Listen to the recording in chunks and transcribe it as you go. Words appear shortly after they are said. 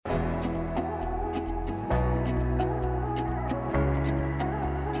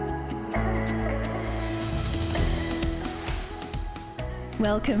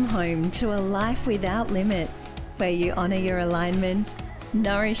Welcome home to a life without limits, where you honor your alignment,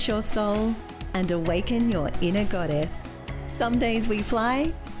 nourish your soul, and awaken your inner goddess. Some days we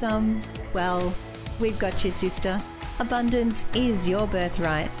fly, well, we've got you, sister. Abundance is your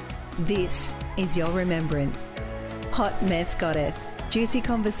birthright. This is your remembrance. Hot Mess Goddess. Juicy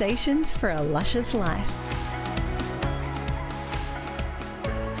conversations for a luscious life.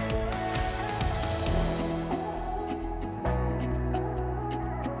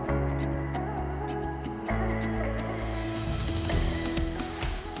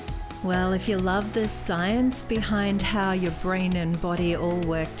 Well, if you love the science behind how your brain and body all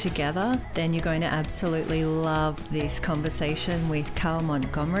work together, then you're going to absolutely love this conversation with Carl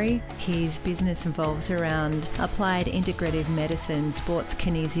Montgomery. His business involves around applied integrative medicine, sports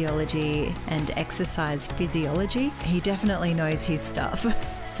kinesiology, and exercise physiology. He definitely knows his stuff.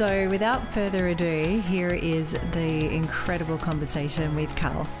 So without further ado, here is the incredible conversation with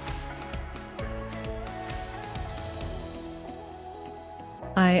Carl.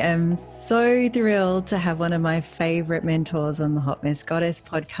 I am so thrilled to have one of my favorite mentors on the Hot Mess Goddess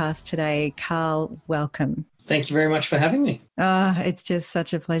podcast today. Carl, welcome. Thank you very much for having me. It's just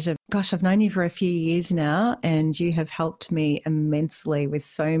such a pleasure. Gosh, I've known you for a few years now, and you have helped me immensely with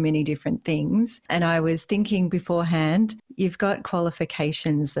so many different things. And I was thinking beforehand, you've got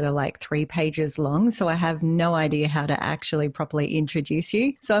qualifications that are like 3 pages long, so I have no idea how to actually properly introduce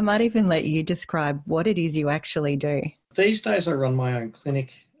you. So I might even let you describe what it is you actually do. These days I run my own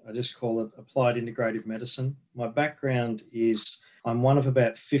clinic. I just call it Applied Integrative Medicine. My background is I'm one of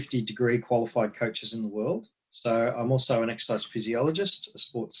about 50 degree qualified coaches in the world. So I'm also an exercise physiologist, a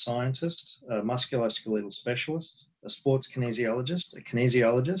sports scientist, a musculoskeletal specialist, a sports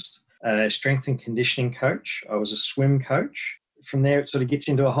kinesiologist, a strength and conditioning coach. I was a swim coach. From there, it sort of gets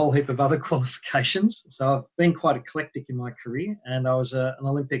into a whole heap of other qualifications. So I've been quite eclectic in my career, and I was an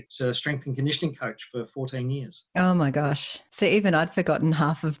Olympic strength and conditioning coach for 14 years. Oh my gosh. So even I'd forgotten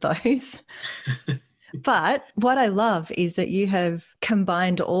half of those. But what I love is that you have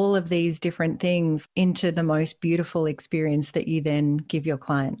combined all of these different things into the most beautiful experience that you then give your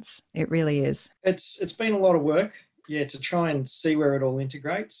clients. It really is. It's been a lot of work. Yeah, to try and see where it all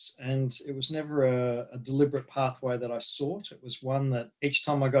integrates. And it was never a deliberate pathway that I sought. It was one that each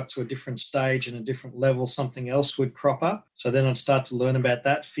time I got to a different stage and a different level, something else would crop up. So then I'd start to learn about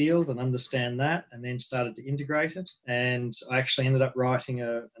that field and understand that, and then started to integrate it. And I actually ended up writing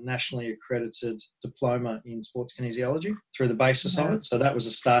a nationally accredited diploma in sports kinesiology through the basis of it. So that was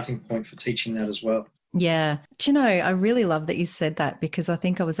a starting point for teaching that as well. Yeah. Do you know, I really love that you said that, because I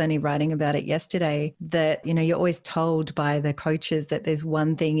think I was only writing about it yesterday that, you know, you're always told by the coaches that there's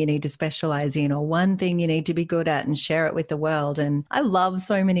one thing you need to specialize in or one thing you need to be good at and share it with the world. And I love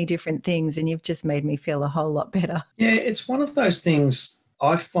so many different things, and you've just made me feel a whole lot better. Yeah, it's one of those things.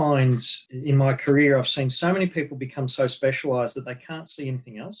 I find in my career, I've seen so many people become so specialised that they can't see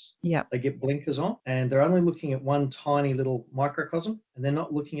anything else. Yeah. They get blinkers on and they're only looking at one tiny little microcosm, and they're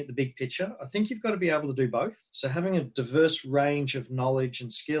not looking at the big picture. I think you've got to be able to do both. So having a diverse range of knowledge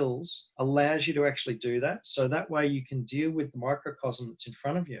and skills allows you to actually do that. So that way you can deal with the microcosm that's in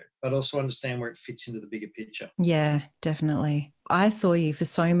front of you, but also understand where it fits into the bigger picture. Yeah, definitely. I saw you for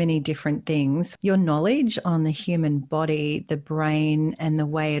so many different things. Your knowledge on the human body, the brain, and the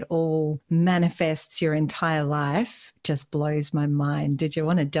way it all manifests your entire life just blows my mind. Did you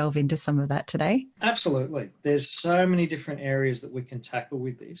want to delve into some of that today? Absolutely. There's so many different areas that we can tackle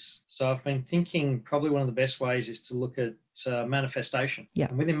with this. So I've been thinking probably one of the best ways is to look at manifestation. Yeah.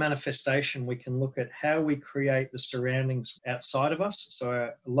 And within manifestation, we can look at how we create the surroundings outside of us, so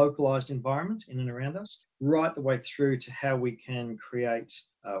a localized environment in and around us, right the way through to how we can create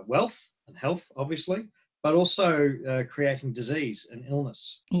wealth and health, obviously, but also creating disease and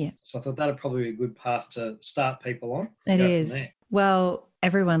illness. Yeah. So I thought that would probably be a good path to start people on. It is. Well,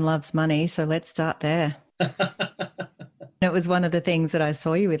 everyone loves money, so let's start there. It was one of the things that I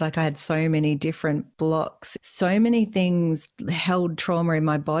saw you with. Like, I had so many different blocks, so many things held trauma in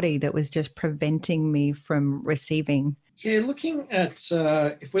my body that was just preventing me from receiving. Yeah, looking at,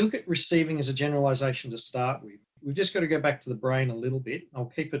 if we look at receiving as a generalization to start with, we've just got to go back to the brain a little bit. I'll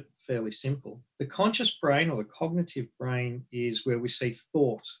keep it fairly simple. The conscious brain or the cognitive brain is where we see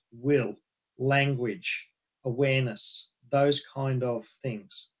thought, will, language, awareness, those kind of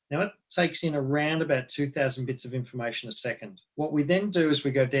things. Now, it takes in around about 2,000 bits of information a second. What we then do is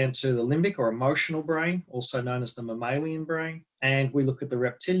we go down to the limbic or emotional brain, also known as the mammalian brain, and we look at the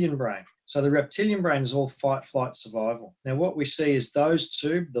reptilian brain. So the reptilian brain is all fight, flight, survival. Now, what we see is those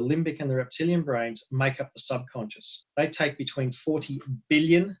two, the limbic and the reptilian brains, make up the subconscious. They take between 40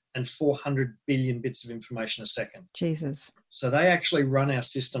 billion and 400 billion bits of information a second. Jesus. So they actually run our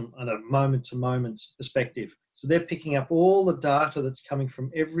system on a moment-to-moment perspective. So they're picking up all the data that's coming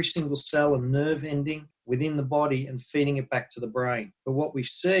from every single cell and nerve ending within the body and feeding it back to the brain. But what we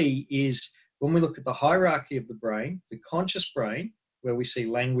see is when we look at the hierarchy of the brain, the conscious brain, where we see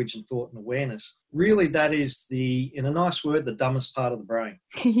language and thought and awareness, really that is in a nice word, the dumbest part of the brain.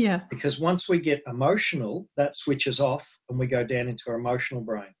 Yeah. Because once we get emotional, that switches off and we go down into our emotional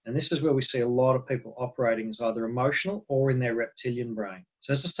brain. And this is where we see a lot of people operating as either emotional or in their reptilian brain.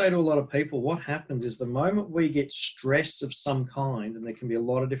 So as I say to a lot of people, what happens is the moment we get stress of some kind, and there can be a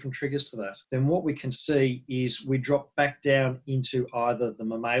lot of different triggers to that, then what we can see is we drop back down into either the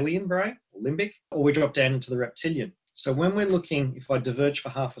mammalian brain, or limbic, or we drop down into the reptilian. So when we're looking, if I diverge for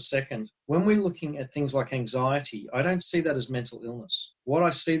half a second, when we're looking at things like anxiety, I don't see that as mental illness. What I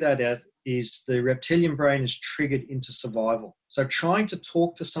see that at is the reptilian brain is triggered into survival. So trying to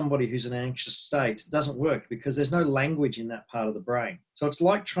talk to somebody who's in an anxious state doesn't work because there's no language in that part of the brain. So it's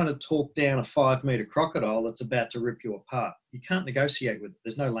like trying to talk down a 5-meter crocodile that's about to rip you apart. You can't negotiate with it.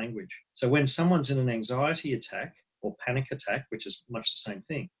 There's no language. So when someone's in an anxiety attack, or panic attack, which is much the same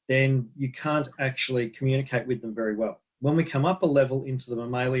thing, then you can't actually communicate with them very well. When we come up a level into the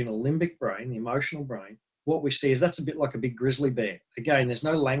mammalian or limbic brain, the emotional brain, what we see is that's a bit like a big grizzly bear. Again, there's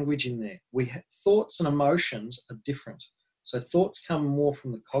no language in there. Thoughts and emotions are different. So thoughts come more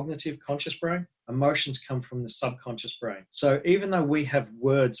from the cognitive conscious brain, emotions come from the subconscious brain. So even though we have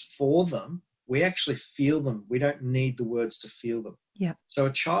words for them, we actually feel them. We don't need the words to feel them. Yeah. So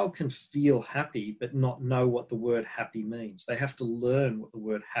a child can feel happy but not know what the word happy means. They have to learn what the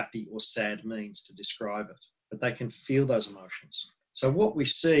word happy or sad means to describe it, but they can feel those emotions. So what we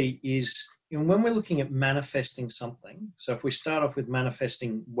see is, when we're looking at manifesting something, so if we start off with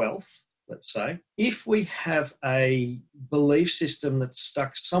manifesting wealth, let's say, if we have a belief system that's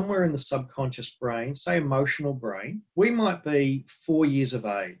stuck somewhere in the subconscious brain, say emotional brain, we might be 4 years of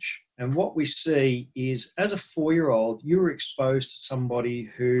age. And what we see is, as a 4-year-old, you were exposed to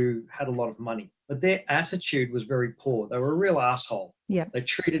somebody who had a lot of money, but their attitude was very poor. They were a real asshole. Yeah. They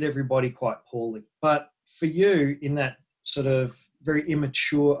treated everybody quite poorly. But for you, in that sort of very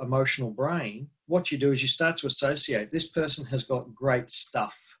immature emotional brain, what you do is you start to associate this person has got great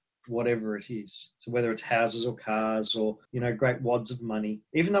stuff, whatever it is. So whether it's houses or cars or, great wads of money,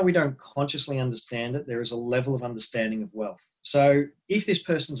 even though we don't consciously understand it, there is a level of understanding of wealth. So if this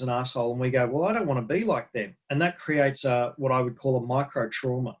person's an asshole and we go, well, I don't want to be like them, and that creates what I would call a micro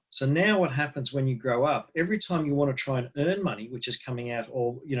trauma. So now what happens when you grow up, every time you want to try and earn money, which is coming out,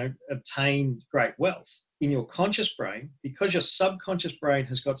 or, obtain great wealth in your conscious brain, because your subconscious brain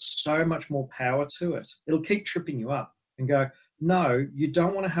has got so much more power to it, it'll keep tripping you up and go, no, you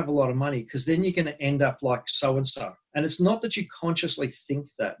don't want to have a lot of money because then you're going to end up like so-and-so. And it's not that you consciously think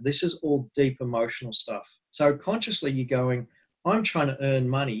that. This is all deep emotional stuff. So consciously you're going, I'm trying to earn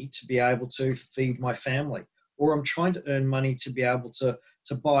money to be able to feed my family, or I'm trying to earn money to be able to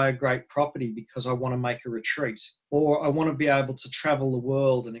buy a great property because I want to make a retreat, or I want to be able to travel the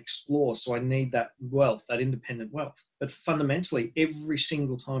world and explore. So I need that wealth, that independent wealth. But fundamentally, every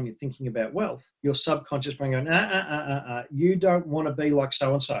single time you're thinking about wealth, your subconscious brain going, you don't want to be like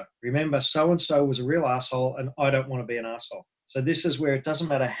so-and-so. Remember, so-and-so was a real asshole and I don't want to be an asshole. So this is where it doesn't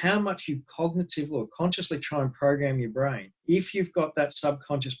matter how much you cognitively or consciously try and program your brain. If you've got that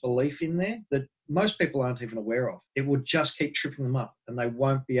subconscious belief in there that most people aren't even aware of, it will just keep tripping them up and they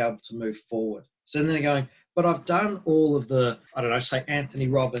won't be able to move forward. So then they're going, but I've done all of the, say Anthony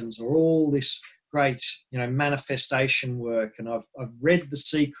Robbins or all this great, manifestation work, and I've read The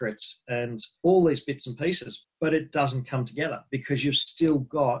Secret and all these bits and pieces, but it doesn't come together because you've still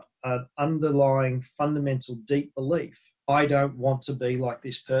got an underlying fundamental deep belief. I don't want to be like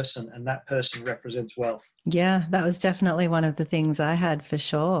this person, and that person represents wealth. Yeah, that was definitely one of the things I had for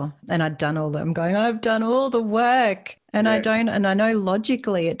sure. And I've done all the work. And yeah. I know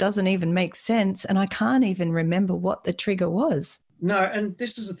logically it doesn't even make sense. And I can't even remember what the trigger was. No, and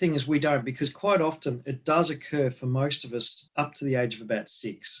this is the thing is we don't, because quite often it does occur for most of us up to the age of about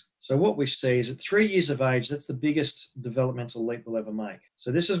 6. So what we see is at 3 years of age, that's the biggest developmental leap we'll ever make.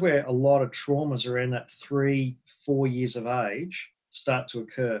 So this is where a lot of traumas around that 3-4 years of age start to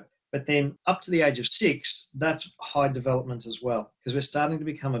occur. But then up to the age of 6, that's high development as well, because we're starting to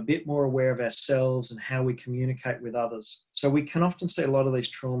become a bit more aware of ourselves and how we communicate with others. So we can often see a lot of these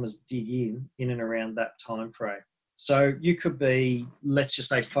traumas dig in and around that time frame. So you could be, let's just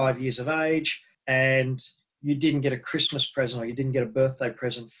say, 5 years of age, and you didn't get a Christmas present or you didn't get a birthday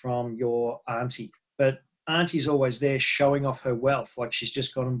present from your auntie. But auntie's always there showing off her wealth, like she's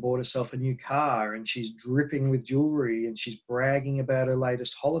just gone and bought herself a new car and she's dripping with jewelry and she's bragging about her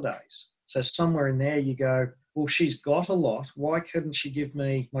latest holidays. So somewhere in there you go, well, she's got a lot. Why couldn't she give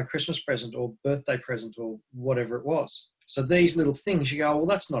me my Christmas present or birthday present or whatever it was? So these little things, you go, well,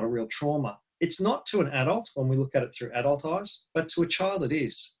 that's not a real trauma. It's not to an adult when we look at it through adult eyes, but to a child it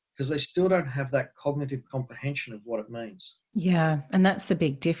is, because they still don't have that cognitive comprehension of what it means. Yeah, and that's the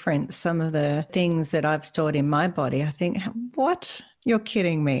big difference. Some of the things that I've stored in my body, I think, what? You're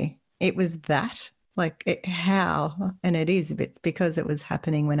kidding me. It was that? How? And it is. It's because it was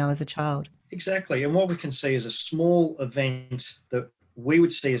happening when I was a child. Exactly. And what we can see is a small event that we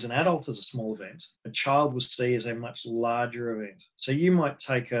would see as an adult as a small event, a child would see as a much larger event. So you might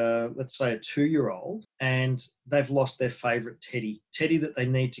take let's say a 2-year-old, and they've lost their favorite teddy that they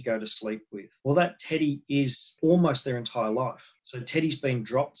need to go to sleep with. Well, that teddy is almost their entire life. So Teddy's been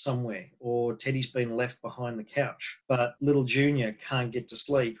dropped somewhere, or Teddy's been left behind the couch, but little Junior can't get to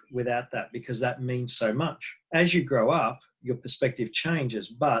sleep without that because that means so much. As you grow up, your perspective changes,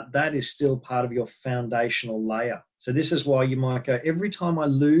 but that is still part of your foundational layer. So this is why you might go, every time I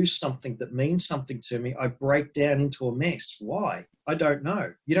lose something that means something to me, I break down into a mess. Why? I don't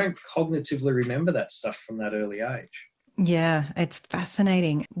know. You don't cognitively remember that stuff from that early age. Yeah, it's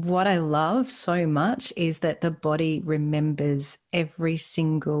fascinating. What I love so much is that the body remembers every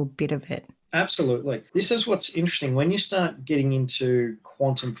single bit of it. Absolutely. This is what's interesting. When you start getting into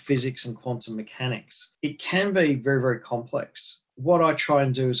quantum physics and quantum mechanics, it can be very, very complex. What I try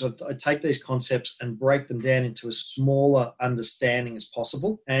and do is I take these concepts and break them down into as smaller understanding as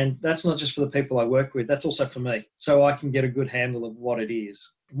possible. And that's not just for the people I work with, that's also for me, so I can get a good handle of what it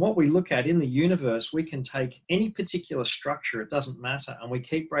is. What we look at in the universe, we can take any particular structure, it doesn't matter, and we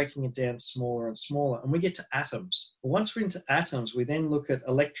keep breaking it down smaller and smaller, and we get to atoms. But once we're into atoms, we then look at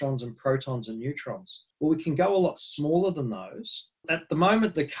electrons and protons and neutrons. Well, we can go a lot smaller than those. At the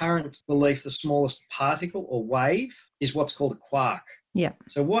moment, the current belief, the smallest particle or wave is what's called a quark. Yeah.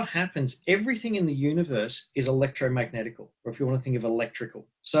 So what happens, everything in the universe is electromagnetical, or if you want to think of electrical.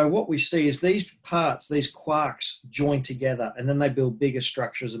 So what we see is these parts, these quarks join together, and then they build bigger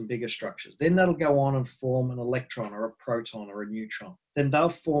structures and bigger structures. Then that'll go on and form an electron or a proton or a neutron. Then they'll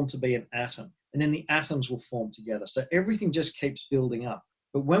form to be an atom, and then the atoms will form together. So everything just keeps building up.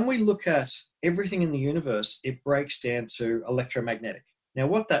 But when we look at everything in the universe, it breaks down to electromagnetic. Now,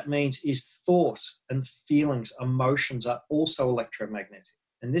 what that means is thought and feelings, emotions are also electromagnetic.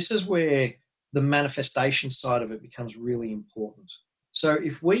 And this is where the manifestation side of it becomes really important. So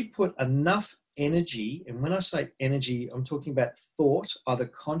if we put enough energy, and when I say energy, I'm talking about thought, either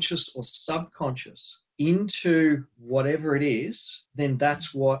conscious or subconscious, into whatever it is, then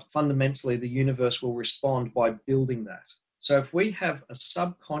that's what fundamentally the universe will respond by building that. So if we have a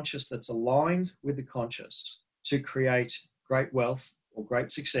subconscious that's aligned with the conscious to create great wealth or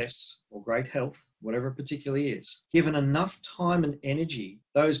great success or great health, whatever it particularly is, given enough time and energy,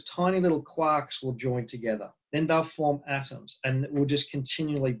 those tiny little quarks will join together. Then they'll form atoms, and it will just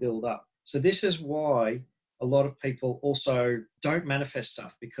continually build up. So this is why a lot of people also don't manifest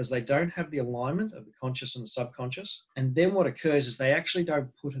stuff, because they don't have the alignment of the conscious and the subconscious. And then what occurs is they actually don't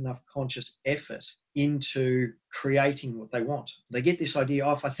put enough conscious effort into creating what they want. They get this idea,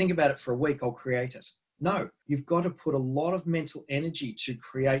 oh, if I think about it for a week, I'll create it. No, you've got to put a lot of mental energy to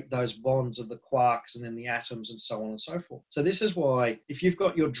create those bonds of the quarks and then the atoms and so on and so forth. So this is why if you've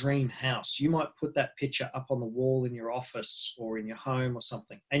got your dream house, you might put that picture up on the wall in your office or in your home or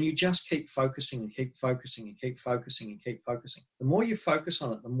something, and you just keep focusing and keep focusing and keep focusing and keep focusing. The more you focus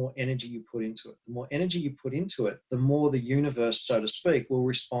on it, the more energy you put into it. The more energy you put into it, the more the universe, so to speak, will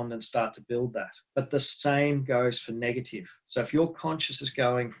respond and start to build that. But the same goes for negative. So if your conscious is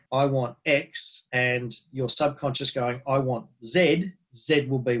going, I want X, and your subconscious going, I want Z, Z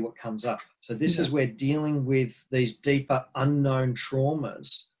will be what comes up. So this is where dealing with these deeper unknown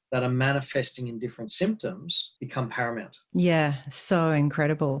traumas that are manifesting in different symptoms become paramount. Yeah, so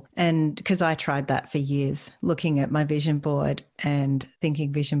incredible. And because I tried that for years, looking at my vision board and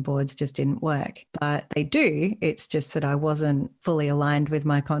thinking vision boards just didn't work. But they do. It's just that I wasn't fully aligned with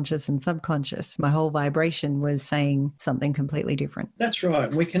my conscious and subconscious. My whole vibration was saying something completely different. That's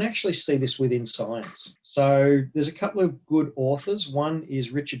right. We can actually see this within science. So there's a couple of good authors. One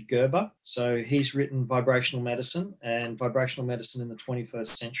is Richard Gerber. So he's written Vibrational Medicine and Vibrational Medicine in the 21st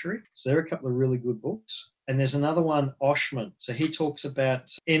Century. Century. So there are a couple of really good books. And there's another one, Oshman. So he talks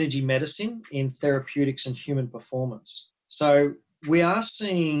about energy medicine in therapeutics and human performance. So we are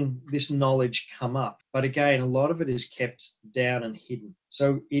seeing this knowledge come up, but again, a lot of it is kept down and hidden.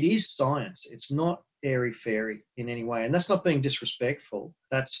 So it is science. It's not airy-fairy in any way. And that's not being disrespectful.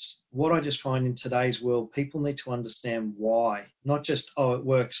 That's what I just find in today's world. People need to understand why, not just, oh, it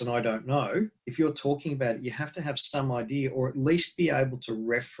works and I don't know. If you're talking about it, you have to have some idea, or at least be able to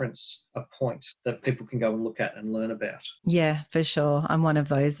reference a point that people can go and look at and learn about. Yeah, for sure. I'm one of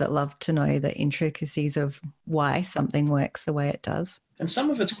those that love to know the intricacies of why something works the way it does. And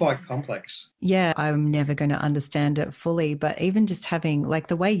some of it's quite complex. Yeah, I'm never going to understand it fully, but even just having, like,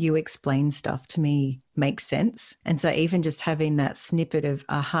 the way you explain stuff to me makes sense. And so even just having that snippet of,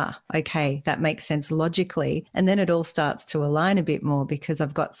 aha, okay, that makes sense logically. And then it all starts to align a bit more because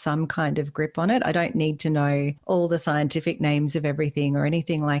I've got some kind of grip on it. I don't need to know all the scientific names of everything or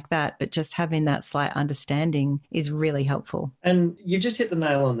anything like that, but just having that slight understanding is really helpful. And you just hit the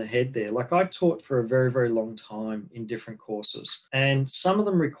nail on the head there. Like, I taught for a very, very long time in different courses, and some of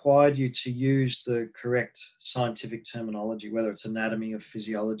them required you to use the correct scientific terminology, whether it's anatomy or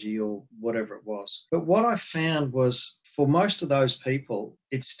physiology or whatever it was. But what I found was, for most of those people,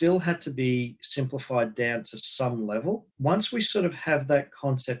 it still had to be simplified down to some level. Once we sort of have that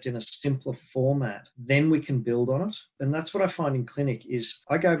concept in a simpler format, then we can build on it. And that's what I find in clinic is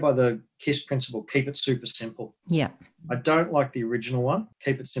I go by the KISS principle, keep it super simple. Yeah. I don't like the original one,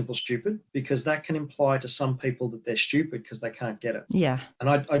 keep it simple, stupid, because that can imply to some people that they're stupid because they can't get it. Yeah. And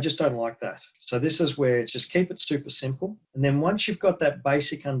I just don't like that. So this is where it's just keep it super simple. And then once you've got that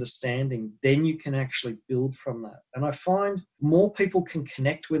basic understanding, then you can actually build from that. And I find more people can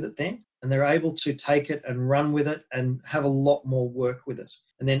connect with it then, and they're able to take it and run with it and have a lot more work with it.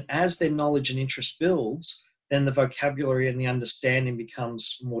 And then as their knowledge and interest builds, then the vocabulary and the understanding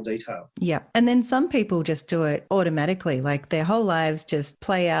becomes more detailed. Yeah. And then some people just do it automatically, like their whole lives just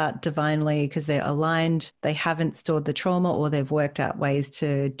play out divinely because they're aligned. They haven't stored the trauma, or they've worked out ways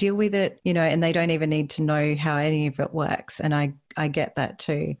to deal with it, and they don't even need to know how any of it works. And I get that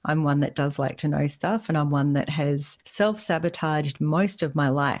too. I'm one that does like to know stuff, and I'm one that has self-sabotaged most of my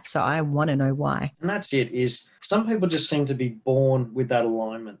life. So I want to know why. And that's it, is some people just seem to be born with that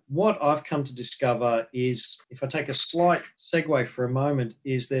alignment. What I've come to discover is, if I take a slight segue for a moment,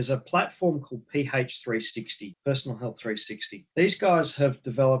 is there's a platform called PH360, Personal Health 360. These guys have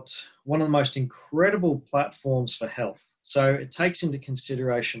developed one of the most incredible platforms for health. So it takes into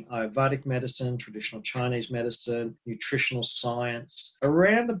consideration Ayurvedic medicine, traditional Chinese medicine, nutritional science,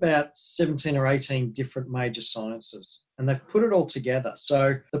 around about 17 or 18 different major sciences. And they've put it all together.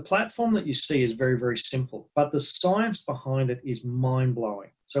 So the platform that you see is very, very simple, but the science behind it is mind-blowing.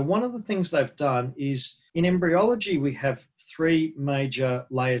 So one of the things they've done is, in embryology, we have three major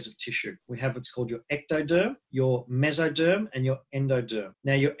layers of tissue. We have what's called your ectoderm, your mesoderm, and your endoderm.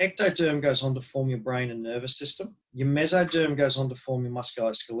 Now, your ectoderm goes on to form your brain and nervous system. Your mesoderm goes on to form your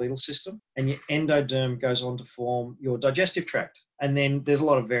musculoskeletal system, and your endoderm goes on to form your digestive tract. And then there's a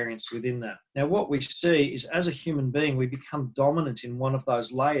lot of variance within that. Now, what we see is, as a human being, we become dominant in one of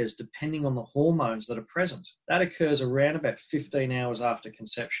those layers depending on the hormones that are present. That occurs around about 15 hours after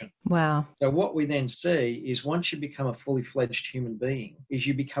conception. Wow. So what we then see is, once you become a fully fledged human being, is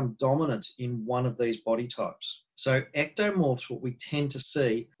you become dominant in one of these body types. So ectomorphs, what we tend to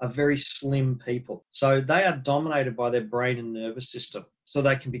see, are very slim people. So they are dominated by their brain and nervous system. So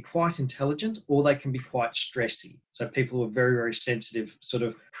they can be quite intelligent, or they can be quite stressy. So people who are very, very sensitive, sort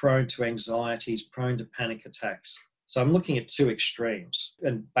of prone to anxieties, prone to panic attacks. So I'm looking at two extremes,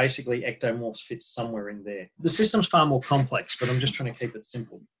 and basically ectomorphs fit somewhere in there. The system's far more complex, but I'm just trying to keep it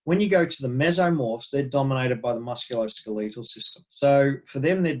simple. When you go to the mesomorphs, they're dominated by the musculoskeletal system. So for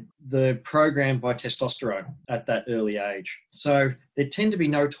them, they're programmed by testosterone at that early age. So they tend to be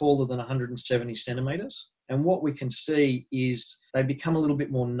no taller than 170 centimeters. And what we can see is they become a little bit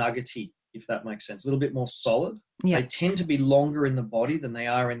more nuggety, if that makes sense, a little bit more solid. Yeah. They tend to be longer in the body than they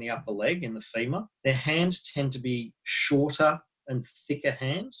are in the upper leg, in the femur. Their hands tend to be shorter and thicker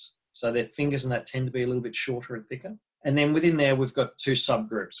hands. So their fingers and that tend to be a little bit shorter and thicker. And then within there, we've got two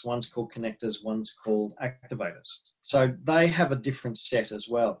subgroups. One's called connectors, one's called activators. So they have a different set as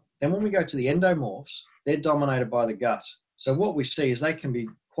well. Then when we go to the endomorphs, they're dominated by the gut. So what we see is they can be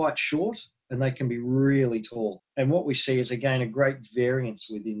quite short, and they can be really tall. And what we see is, again, a great variance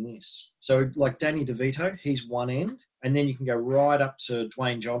within this. So like Danny DeVito, he's one end, and then you can go right up to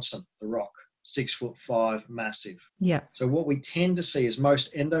Dwayne Johnson, The Rock, 6'5", massive. Yeah. So what we tend to see is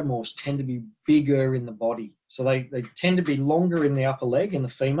most endomorphs tend to be bigger in the body. So they tend to be longer in the upper leg, in the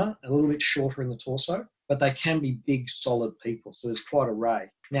femur, a little bit shorter in the torso. but they can be big, solid people. So there's quite a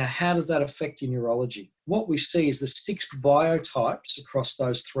array. Now, how does that affect your neurology? What we see is the 6 biotypes across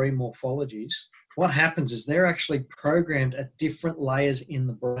those 3 morphologies. What happens is they're actually programmed at different layers in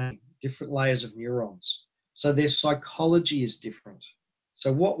the brain, different layers of neurons. So their psychology is different.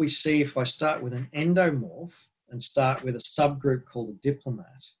 So what we see, if I start with an endomorph and start with a subgroup called a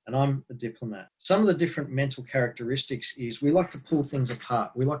diplomat, and I'm a diplomat, some of the different mental characteristics is we like to pull things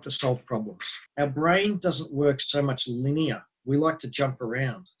apart. We like to solve problems. Our brain doesn't work so much linear. We like to jump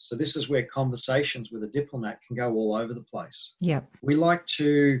around. So this is where conversations with a diplomat can go all over the place. Yep. We like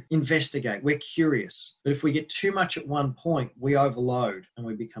to investigate. We're curious. But if we get too much at one point, we overload and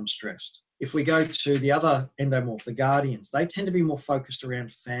we become stressed. If we go to the other endomorph, the guardians, they tend to be more focused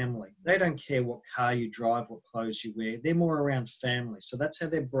around family. They don't care what car you drive, what clothes you wear. They're more around family. So that's how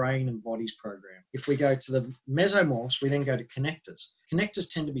their brain and body's programmed. If we go to the mesomorphs, we then go to connectors.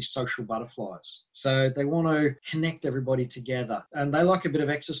 Connectors tend to be social butterflies. So they want to connect everybody together. And they like a bit of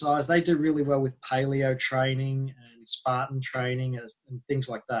exercise. They do really well with paleo training and Spartan training and things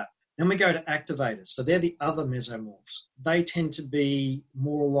like that. Then we go to activators. So they're the other mesomorphs. They tend to be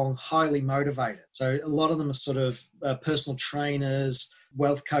more along highly motivated. So a lot of them are sort of personal trainers,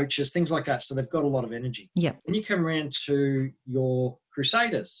 wealth coaches, things like that. So they've got a lot of energy. Yep. Then you come around to your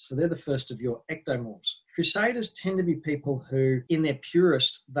crusaders. So they're the first of your ectomorphs. Crusaders tend to be people who, in their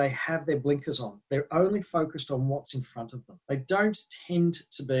purest, they have their blinkers on. They're only focused on what's in front of them. They don't tend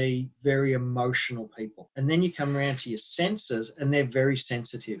to be very emotional people. And then you come around to your senses, and they're very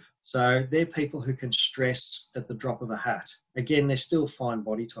sensitive. So they're people who can stress at the drop of a hat. Again, they're still fine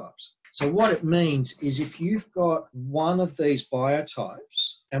body types. So what it means is if you've got one of these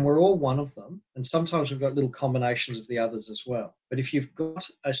biotypes, and we're all one of them, and sometimes we've got little combinations of the others as well. But if you've got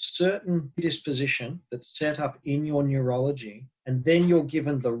a certain disposition that's set up in your neurology, and then you're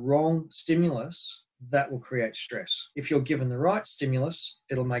given the wrong stimulus, that will create stress. If you're given the right stimulus,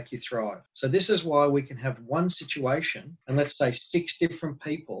 it'll make you thrive. So this is why we can have one situation, and let's say 6 different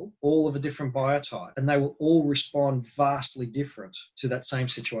people, all of a different biotype, and they will all respond vastly different to that same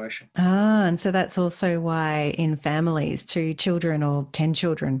situation. And so that's also why in families, 2 children or 10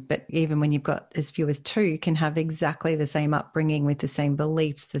 children, but even when you've got as few as 2, can have exactly the same upbringing with the same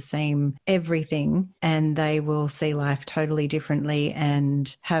beliefs, the same everything, and they will see life totally differently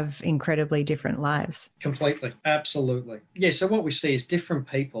and have incredibly different lives. Completely. Absolutely. Yeah. So what we see is different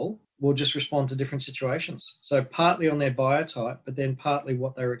people will just respond to different situations. So partly on their biotype, but then partly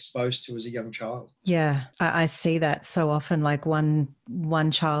what they were exposed to as a young child. Yeah, I see that so often. Like one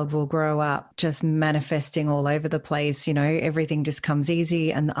child will grow up just manifesting all over the place, you know, everything just comes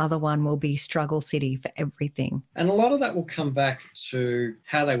easy, and the other one will be struggle city for everything. And a lot of that will come back to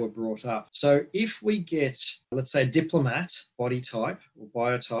how they were brought up. So if we get, let's say, a diplomat body type or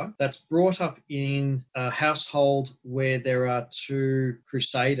biotype that's brought up in a household where there are 2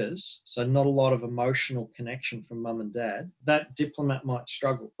 crusaders, so not a lot of emotional connection from mum and dad, that diplomat might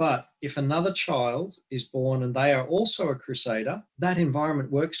struggle. But if another child is born and they are also a crusader, that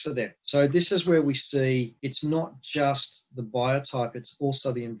environment works for them. So this is where we see it's not just the biotype, it's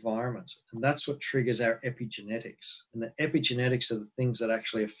also the environment. And that's what triggers our epigenetics. And the epigenetics are the things that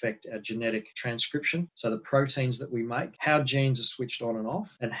actually affect our genetic transcription. So the proteins that we make, how genes are switched on and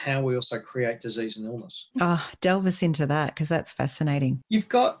off, and how we also create disease and illness. Delve us into that, because that's fascinating. You've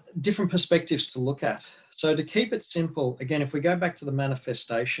got different perspectives to look at. So to keep it simple, again, if we go back to the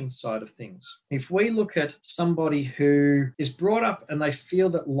manifestation side of things, if we look at somebody who is brought up and they feel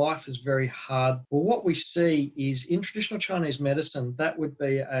that life is very hard, well, what we see is in traditional Chinese medicine, that would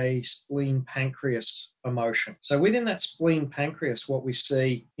be a spleen pancreas emotion. So within that spleen pancreas, what we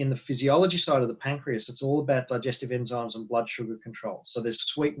see in the physiology side of the pancreas, it's all about digestive enzymes and blood sugar control. So there's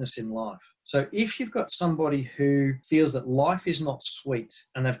sweetness in life. So if you've got somebody who feels that life is not sweet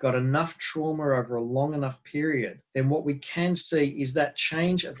and they've got enough trauma over a long enough period, then what we can see is that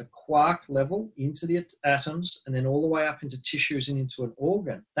change at the quark level into the atoms and then all the way up into tissues and into an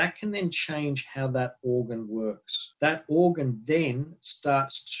organ, that can then change how that organ works. That organ then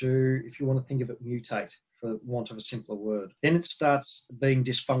starts to, if you want to think of it, mutate, for want of a simpler word. Then it starts being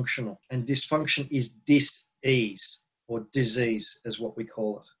dysfunctional, and dysfunction is dis-ease, or disease is what we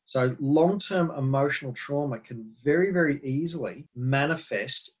call it. So long-term emotional trauma can very, very easily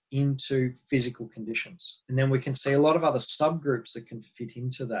manifest into physical conditions. And then we can see a lot of other subgroups that can fit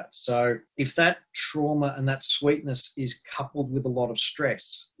into that. So if that trauma and that sweetness is coupled with a lot of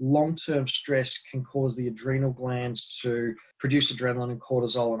stress, long-term stress can cause the adrenal glands to produce adrenaline and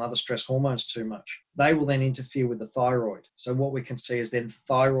cortisol and other stress hormones too much. They will then interfere with the thyroid. So what we can see is then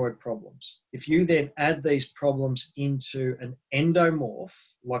thyroid problems. If you then add these problems into an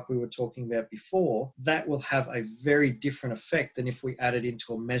endomorph, like we were talking about before, that will have a very different effect than if we add it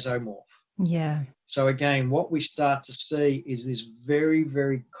into a mesomorph. Yeah. So again, what we start to see is this very,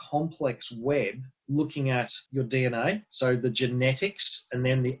 very complex web looking at your DNA, so the genetics and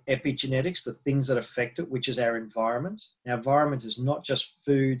then the epigenetics, the things that affect it, which is our environment. Our environment is not just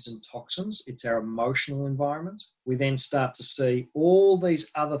foods and toxins, it's our emotional environment. We then start to see all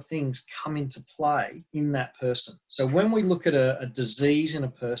these other things come into play in that person. So when we look at a disease in a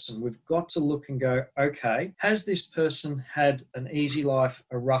person, we've got to look and go, okay, has this person had an easy life,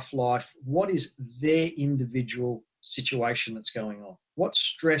 a rough life? What is their individual situation that's going on? What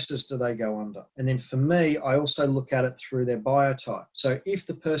stresses do they go under? And then for me, I also look at it through their biotype. So if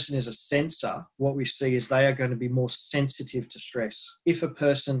the person is a sensor, what we see is they are going to be more sensitive to stress. If a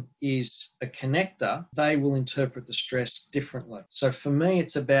person is a connector, they will interpret the stress differently. So for me,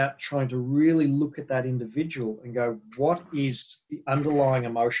 it's about trying to really look at that individual and go, what is the underlying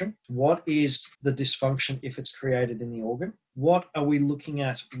emotion? What is the dysfunction if it's created in the organ? What are we looking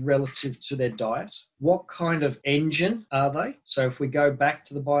at relative to their diet? What kind of engine are they? So if we go back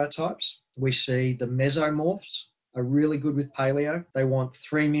to the biotypes, we see the mesomorphs are really good with paleo. They want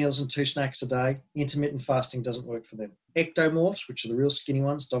 3 meals and 2 snacks a day. Intermittent fasting doesn't work for them. Ectomorphs, which are the real skinny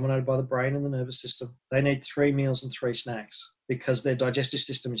ones, dominated by the brain and the nervous system, they need 3 meals and 3 snacks because their digestive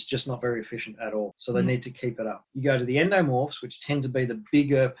system is just not very efficient at all. So they need to keep it up. You go to the endomorphs, which tend to be the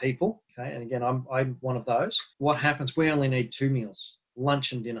bigger people. Okay, and again, I'm one of those. What happens? We only need 2 meals,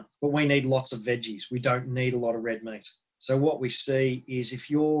 lunch and dinner, but we need lots of veggies. We don't need a lot of red meat. So what we see is if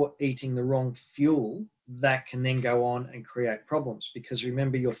you're eating the wrong fuel, that can then go on and create problems, because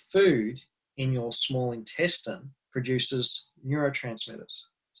remember, your food in your small intestine produces neurotransmitters.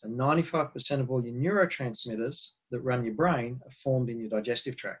 So 95% of all your neurotransmitters that run your brain are formed in your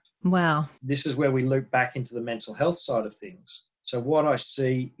digestive tract. Wow. This is where we loop back into the mental health side of things. So what I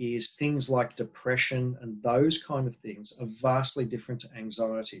see is things like depression and those kind of things are vastly different to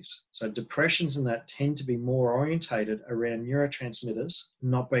anxieties. So depressions and that tend to be more orientated around neurotransmitters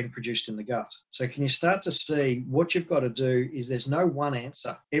not being produced in the gut. So can you start to see what you've got to do is there's no one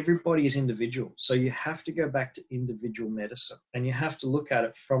answer. Everybody is individual. So you have to go back to individual medicine and you have to look at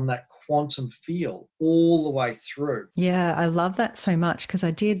it from that quantum field all the way through. Yeah, I love that so much because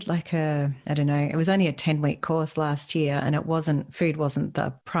I did it was only a 10-week course last year, and food wasn't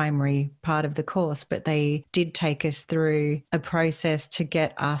the primary part of the course, but they did take us through a process to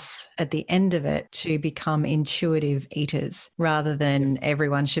get us at the end of it to become intuitive eaters rather than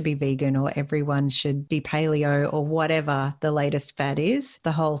everyone should be vegan or everyone should be paleo or whatever the latest fad is.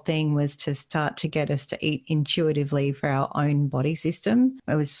 The whole thing was to start to get us to eat intuitively for our own body system.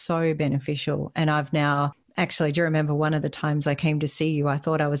 It was so beneficial. And I've now actually, do you remember one of the times I came to see you, I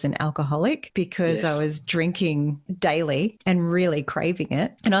thought I was an alcoholic because I was drinking daily and really craving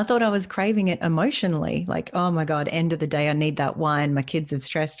it. And I thought I was craving it emotionally, like, oh my God, end of the day, I need that wine. My kids have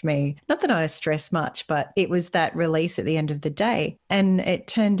stressed me. Not that I stress much, but it was that release at the end of the day. And it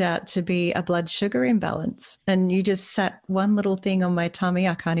turned out to be a blood sugar imbalance. And you just sat one little thing on my tummy.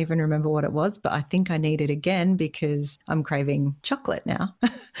 I can't even remember what it was, but I think I need it again because I'm craving chocolate now.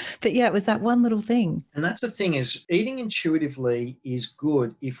 But yeah, it was that one little thing. And that's the thing, is eating intuitively is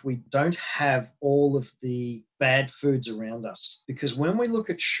good if we don't have all of the bad foods around us. Because when we look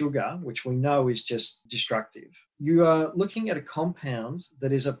at sugar, which we know is just destructive, you are looking at a compound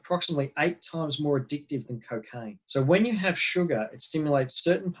that is approximately 8 times more addictive than cocaine. So when you have sugar, it stimulates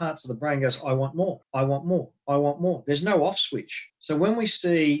certain parts of the brain, goes, I want more, I want more, I want more. There's no off switch. So when we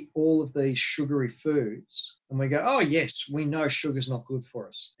see all of these sugary foods and we go, oh yes, we know sugar's not good for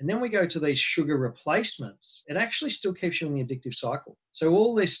us. And then we go to these sugar replacements, it actually still keeps you in the addictive cycle. So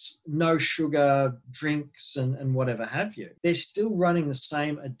all this no sugar drinks and whatever have you, they're still running the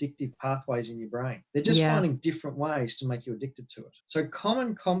same addictive pathways in your brain. They're just finding different ways to make you addicted to it. So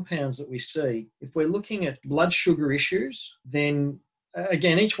common compounds that we see, if we're looking at blood sugar issues, then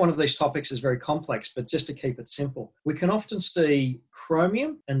again, each one of these topics is very complex, but just to keep it simple, we can often see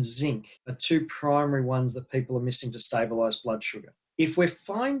chromium and zinc are 2 primary ones that people are missing to stabilize blood sugar. If we're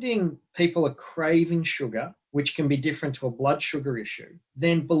finding people are craving sugar, which can be different to a blood sugar issue,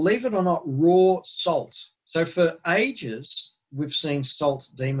 then believe it or not, raw salt. So for ages, we've seen salt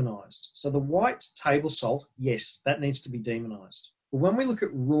demonized. So the white table salt, yes, that needs to be demonized. But when we look at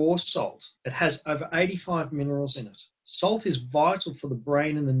raw salt, it has over 85 minerals in it. Salt is vital for the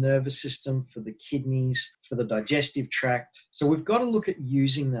brain and the nervous system, for the kidneys, for the digestive tract. So we've got to look at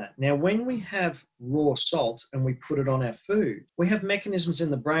using that. Now, when we have raw salt and we put it on our food, we have mechanisms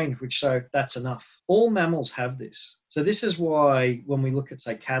in the brain which show that's enough. All mammals have this. So this is why when we look at,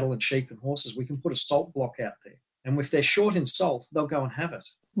 say, cattle and sheep and horses, we can put a salt block out there. And if they're short in salt, they'll go and have it.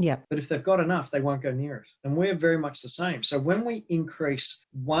 Yeah. But if they've got enough, they won't go near it. And we're very much the same. So when we increase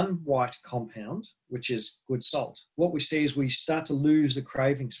one white compound, which is good salt, what we see is we start to lose the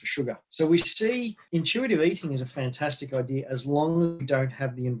cravings for sugar. So we see intuitive eating is a fantastic idea as long as we don't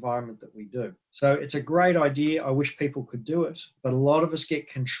have the environment that we do. So it's a great idea. I wish people could do it, but a lot of us get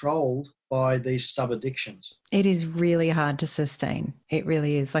controlled by these sub-addictions. It is really hard to sustain. It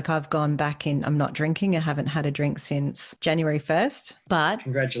really is. Like I've gone back in, I'm not drinking. I haven't had a drink since January 1st, but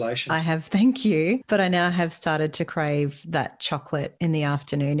Congratulations. I have, thank you. But I now have started to crave that chocolate in the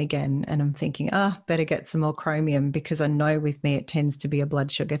afternoon again. And I'm thinking, better get some more chromium because I know with me it tends to be a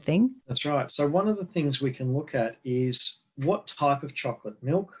blood sugar thing. That's right. So one of the things we can look at is what type of chocolate?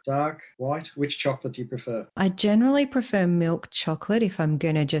 Milk, dark, white? Which chocolate do you prefer? I generally prefer milk chocolate if I'm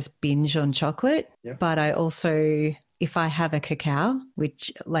going to just binge on chocolate. Yep. But I also, if I have a cacao,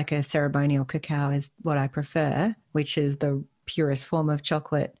 which like a ceremonial cacao is what I prefer, which is the purest form of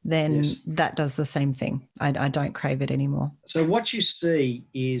chocolate, then Yes. that does the same thing. I don't crave it anymore. So what you see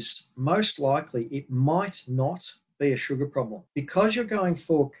is most likely it might not be a sugar problem. Because you're going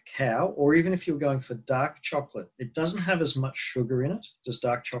for cacao, or even if you're going for dark chocolate, it doesn't have as much sugar in it, just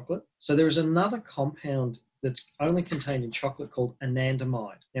dark chocolate. So there is another compound that's only contained in chocolate called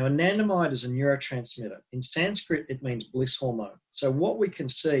anandamide. Now, anandamide is a neurotransmitter. In Sanskrit, it means bliss hormone. So what we can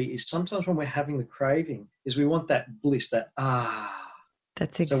see is sometimes when we're having the craving is we want that bliss, that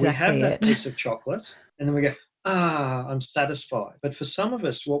That's So we have exactly that it. piece of chocolate and then we go, I'm satisfied. But for some of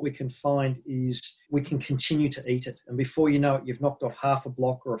us, what we can find is we can continue to eat it. And before you know it, you've knocked off half a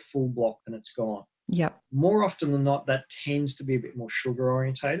block or a full block and it's gone. Yep. More often than not, that tends to be a bit more sugar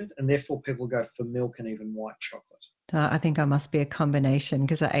orientated. And therefore people go for milk and even white chocolate. I think I must be a combination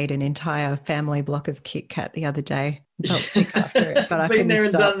because I ate an entire family block of Kit Kat the other day. I felt sick after it, but I Been couldn't there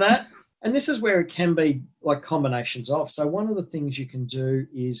and stop. done that. And this is where it can be like combinations of. So one of the things you can do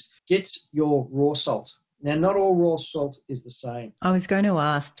is get your raw salt. Now, not all raw salt is the same. I was going to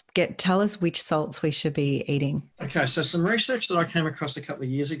ask, tell us which salts we should be eating. Okay, so some research that I came across a couple of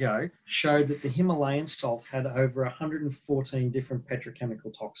years ago showed that the Himalayan salt had over 114 different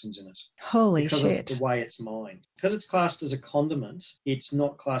petrochemical toxins in it. Holy because shit. of the way it's mined. Because it's classed as a condiment, it's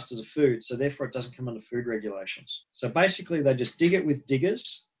not classed as a food, so therefore it doesn't come under food regulations. So basically they just dig it with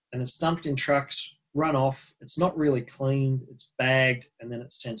diggers and it's dumped in trucks, run off. It's not really cleaned, it's bagged, and then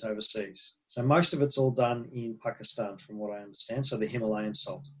it's sent overseas. So most of it's all done in Pakistan, from what I understand, so the Himalayan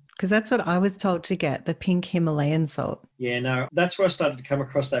salt. Because that's what I was told to get, the pink Himalayan salt. Yeah, no, that's where I started to come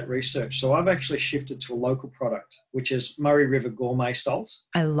across that research. So I've actually shifted to a local product, which is Murray River Gourmet Salt.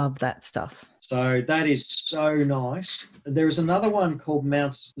 I love that stuff. So that is so nice. There is another one called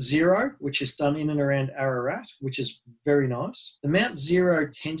Mount Zero, which is done in and around Ararat, which is very nice. The Mount Zero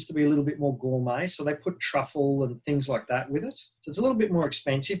tends to be a little bit more gourmet, so they put truffle and things like that with it. So it's a little bit more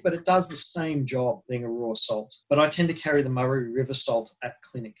expensive, but it does the same job being a raw salt. But I tend to carry the Murray River salt at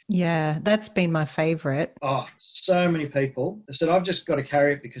clinic. Yeah, that's been my favourite. Oh, so many people. I said, I've just got to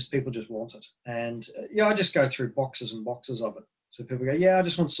carry it because people just want it. And I just go through boxes and boxes of it. So people go, I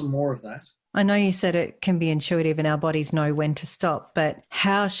just want some more of that. I know you said it can be intuitive and our bodies know when to stop, but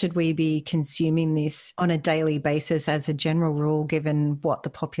how should we be consuming this on a daily basis as a general rule, given what the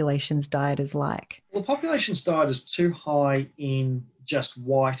population's diet is like? Well, the population's diet is too high in just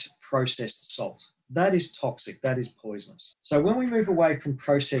white processed salt. That is toxic. That is poisonous. So when we move away from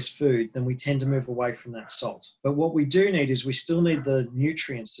processed food, then we tend to move away from that salt. But what we do need is we still need the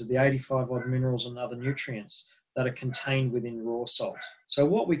nutrients, the 85 odd minerals and other nutrients that are contained within raw salt. So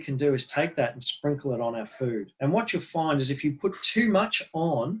what we can do is take that and sprinkle it on our food. And what you'll find is if you put too much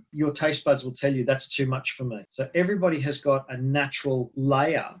on, your taste buds will tell you that's too much for me. So everybody has got a natural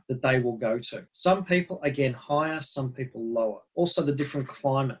layer that they will go to. Some people, again, higher, some people lower. Also the different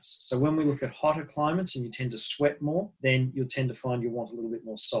climates. So when we look at hotter climates and you tend to sweat more, then you'll tend to find you want a little bit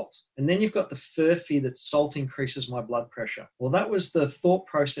more salt. And then you've got the furphy that salt increases my blood pressure. Well, that was the thought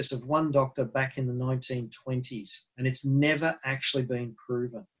process of one doctor back in the 1920s 80s, and it's never actually been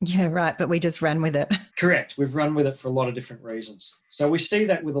proven. Yeah, right. But we just ran with it. Correct. We've run with it for a lot of different reasons. So we see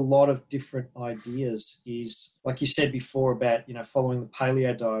that with a lot of different ideas is, like you said before about, following the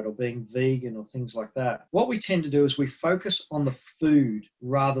paleo diet or being vegan or things like that. What we tend to do is we focus on the food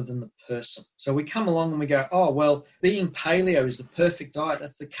rather than the person. So we come along and we go, oh, well, being paleo is the perfect diet.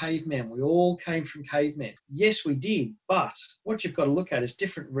 That's the caveman. We all came from cavemen. Yes, we did. But what you've got to look at is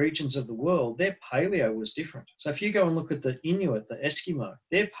different regions of the world. Their paleo was different. So if you go and look at the Inuit, the Eskimo,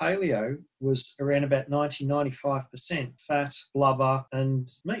 their paleo was around about 90-95% fat, blubber, and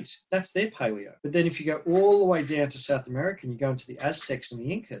meat. That's their paleo. But then if you go all the way down to South America and you go into the Aztecs and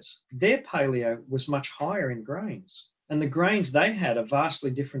the Incas, their paleo was much higher in grains. And the grains they had are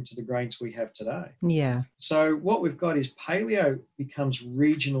vastly different to the grains we have today. Yeah. So what we've got is paleo becomes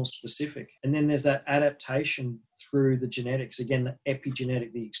regional specific. And then there's that adaptation through the genetics. Again, the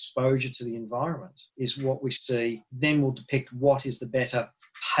epigenetic, the exposure to the environment is what we see. Then we'll depict what is the better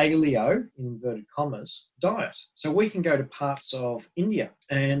paleo, in inverted commas, diet. So we can go to parts of India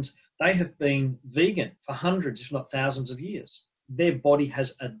and they have been vegan for hundreds, if not thousands of years. Their body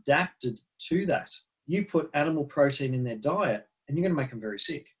has adapted to that. You put animal protein in their diet and you're going to make them very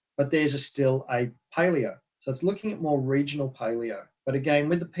sick. But theirs is still a paleo. So it's looking at more regional paleo. But again,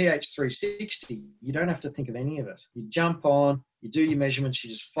 with the pH 360, you don't have to think of any of it. You jump on, you do your measurements, you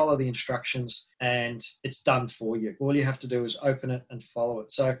just follow the instructions and it's done for you. All you have to do is open it and follow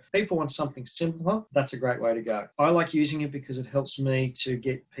it. So people want something simpler, that's a great way to go. I like using it because it helps me to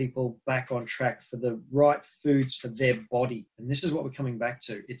get people back on track for the right foods for their body. And this is what we're coming back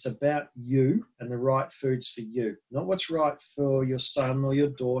to. It's about you and the right foods for you, not what's right for your son or your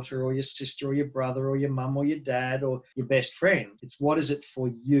daughter or your sister or your brother or your mum or your dad or your best friend. It's what is it for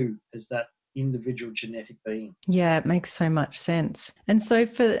you as that individual genetic being. Yeah, it makes so much sense. And so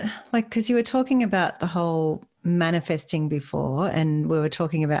because you were talking about the whole manifesting before, and we were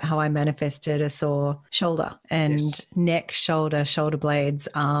talking about how I manifested a sore shoulder and Yes. neck, shoulder blades,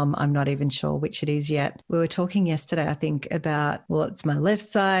 arm. I'm not even sure which it is yet. We were talking yesterday, I think, about, well, it's my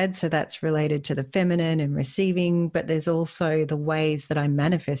left side. So that's related to the feminine and receiving, but there's also the ways that I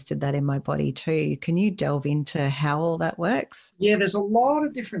manifested that in my body too. Can you delve into how all that works? Yeah, there's a lot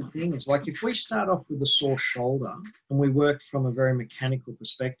of different things. Like if we start off with a sore shoulder and we work from a very mechanical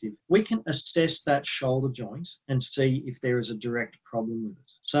perspective, we can assess that shoulder joint and see if there is a direct problem with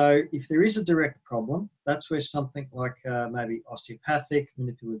it. So if there is a direct problem, that's where something like maybe osteopathic,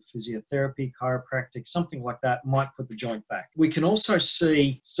 manipulative physiotherapy, chiropractic, something like that might put the joint back. We can also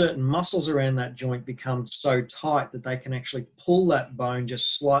see certain muscles around that joint become so tight that they can actually pull that bone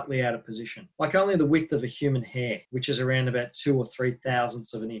just slightly out of position, like only the width of a human hair, which is around about 2 or 3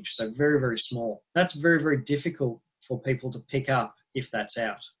 thousandths of an inch. So very, very small. That's very, very difficult for people to pick up if that's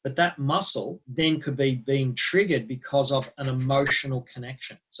out. But that muscle then could be being triggered because of an emotional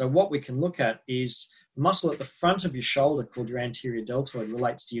connection. So what we can look at is the muscle at the front of your shoulder called your anterior deltoid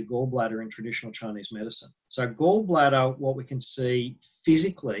relates to your gallbladder in traditional Chinese medicine. So gallbladder, what we can see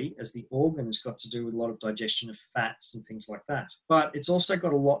physically as the organ has got to do with a lot of digestion of fats and things like that. But it's also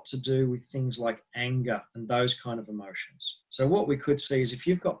got a lot to do with things like anger and those kind of emotions. So what we could see is if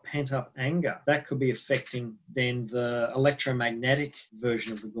you've got pent up anger, that could be affecting then the electromagnetic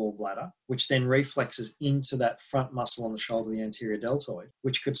version of the gallbladder, which then reflexes into that front muscle on the shoulder, the anterior deltoid,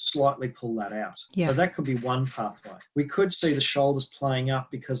 which could slightly pull that out. Yeah. So that could be one pathway. We could see the shoulders playing up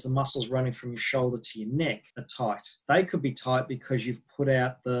because the muscles running from your shoulder to your neck are tight. They could be tight because you've put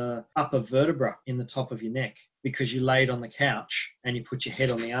out the upper vertebra in the top of your neck, because you laid on the couch and you put your head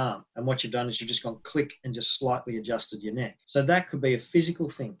on the arm. And what you've done is you've just gone click and just slightly adjusted your neck. So that could be a physical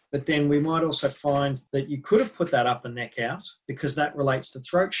thing. But then we might also find that you could have put that upper neck out because that relates to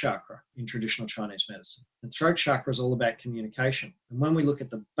throat chakra in traditional Chinese medicine. And throat chakra is all about communication. And when we look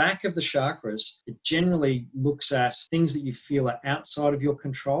at the back of the chakras, it generally looks at things that you feel are outside of your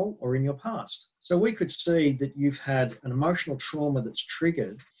control or in your past. So we could see that you've had an emotional trauma that's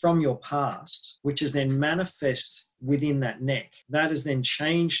triggered from your past, which is then manifest within that neck. That has then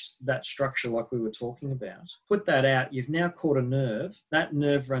changed that structure like we were talking about. Put that out, you've now caught a nerve. That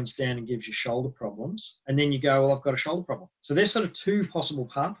nerve runs down and gives you shoulder problems. And then you go, well, I've got a shoulder problem. So there's sort of two possible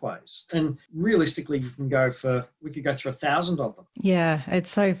pathways. And realistically, we could go through 1,000 of them. Yeah,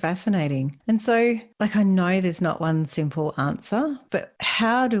 it's so fascinating. And so, I know there's not one simple answer, but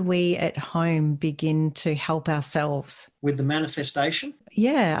how do we at home begin to help ourselves? With the manifestation?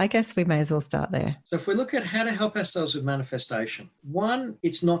 Yeah, I guess we may as well start there. So if we look at how to help ourselves with manifestation, one,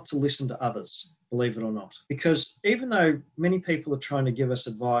 it's not to listen to others. believe it or not. Because even though many people are trying to give us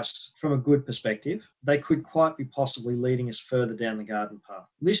advice from a good perspective, they could quite be possibly leading us further down the garden path.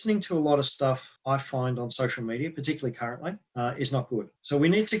 Listening to a lot of stuff I find on social media, particularly currently, is not good. So we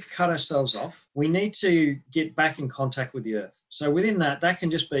need to cut ourselves off. We need to get back in contact with the earth. So within that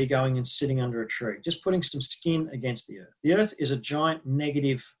can just be going and sitting under a tree, just putting some skin against the earth. The earth is a giant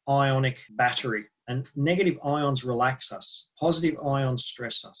negative ionic battery. And negative ions relax us. Positive ions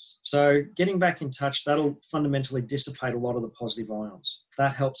stress us. So getting back in touch, that'll fundamentally dissipate a lot of the positive ions.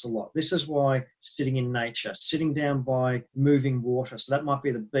 That helps a lot. This is why sitting in nature, sitting down by moving water, so that might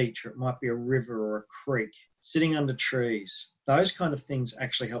be the beach, or it might be a river or a creek, sitting under trees, those kind of things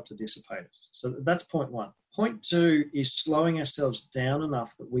actually help to dissipate it. So that's point one. Point two is slowing ourselves down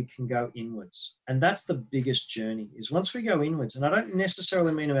enough that we can go inwards. And that's the biggest journey, is once we go inwards, and I don't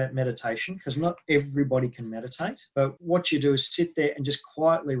necessarily mean about meditation, because not everybody can meditate, but what you do is sit there and just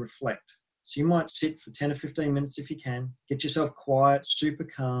quietly reflect. So you might sit for 10 or 15 minutes if you can, get yourself quiet, super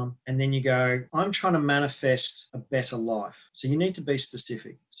calm, and then you go, I'm trying to manifest a better life. So you need to be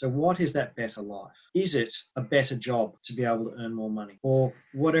specific. So what is that better life? Is it a better job to be able to earn more money, or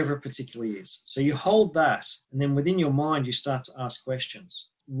whatever it particularly is? So you hold that, and then within your mind, you start to ask questions.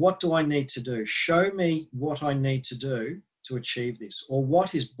 What do I need to do? Show me what I need to do to achieve this, or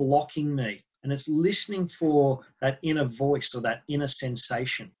what is blocking me? And it's listening for that inner voice or that inner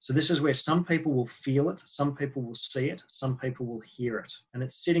sensation. So this is where some people will feel it, some people will see it, some people will hear it. And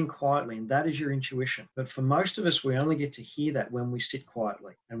it's sitting quietly, and that is your intuition. But for most of us, we only get to hear that when we sit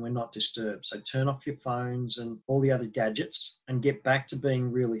quietly and we're not disturbed. So turn off your phones and all the other gadgets and get back to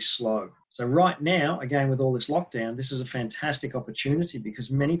being really slow. So right now, again, with all this lockdown, this is a fantastic opportunity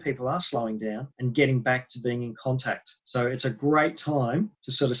because many people are slowing down and getting back to being in contact. So it's a great time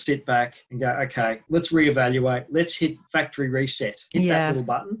to sort of sit back and go, okay, let's reevaluate. Let's hit factory reset, hit that little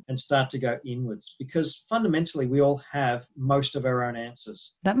button and start to go inwards, because fundamentally we all have most of our own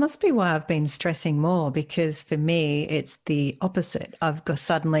answers. That must be why I've been stressing more, because for me, it's the opposite. I've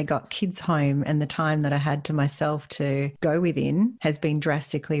suddenly got kids home, and the time that I had to myself to go within has been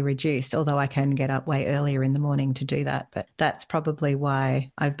drastically reduced. Although I can get up way earlier in the morning to do that. But that's probably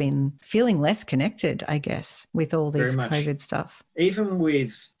why I've been feeling less connected, I guess, with all this COVID stuff. Even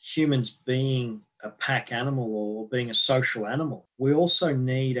with humans being a pack animal or being a social animal, we also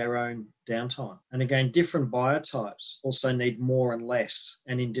need our own downtime. And again, different biotypes also need more and less,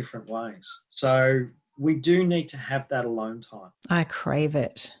 and in different ways. So we do need to have that alone time. I crave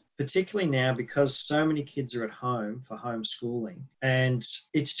it. Particularly now, because so many kids are at home for homeschooling, and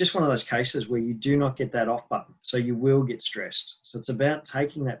it's just one of those cases where you do not get that off button. So you will get stressed. So it's about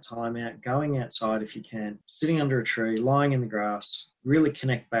taking that time out, going outside if you can, sitting under a tree, lying in the grass, really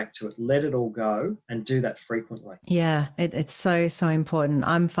connect back to it, let it all go, and do that frequently. Yeah, it's so important.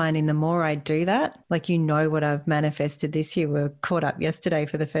 I'm finding the more I do that, like, what I've manifested this year. We were caught up yesterday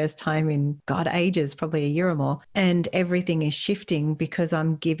for the first time in, ages, probably a year or more. And everything is shifting because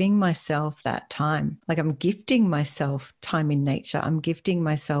I'm giving myself that time. Like, I'm gifting myself time in nature. I'm gifting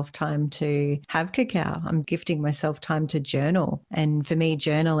myself time to have cacao. I'm gifting myself time to journal. And for me,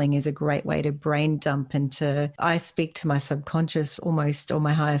 journaling is a great way to brain dump and I speak to my subconscious almost, or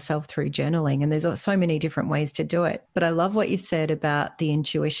my higher self, through journaling. And there's so many different ways to do it. But I love what you said about the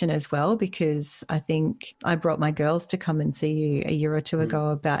intuition as well, because I think I brought my girls to come and see you a year or two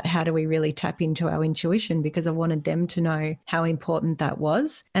ago about how do we really tap into our intuition, because I wanted them to know how important that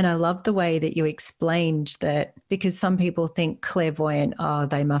was. And I love the way that you explained that, because some people think clairvoyant,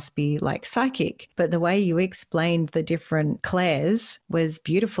 they must be like psychic. But the way you explained the different clairs was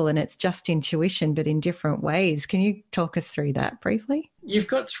beautiful, and it's just intuition, but in different ways. Can you talk us through that briefly? You've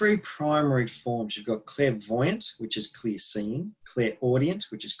got three primary forms. You've got clairvoyant, which is clear seeing, clairaudient,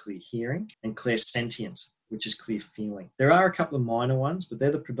 which is clear hearing, and clairsentient, which is clear feeling. There are a couple of minor ones, but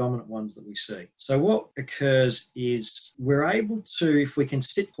they're the predominant ones that we see. So what occurs is we're able to, if we can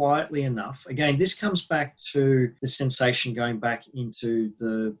sit quietly enough, again, this comes back to the sensation going back into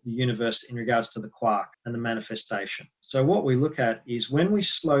the universe in regards to the quark and the manifestation. So what we look at is when we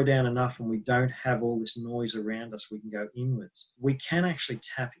slow down enough and we don't have all this noise around us, we can go inwards. We can actually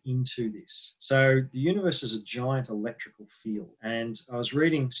tap into this. So the universe is a giant electrical field. And I was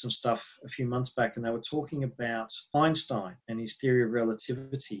reading some stuff a few months back, and they were talking about Einstein and his theory of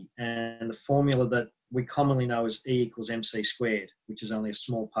relativity and the formula that we commonly know as E equals mc squared, which is only a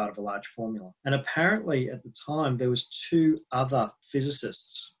small part of a large formula. And apparently at the time, there was two other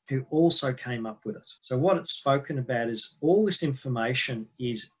physicists who also came up with it. So what it's spoken about is all this information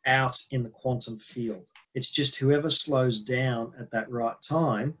is out in the quantum field. It's just whoever slows down at that right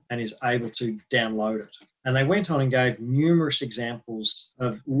time and is able to download it. And they went on and gave numerous examples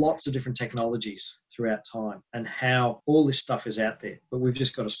of lots of different technologies throughout time and how all this stuff is out there, but we've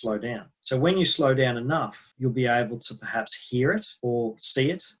just got to slow down. So when you slow down enough, you'll be able to perhaps hear it or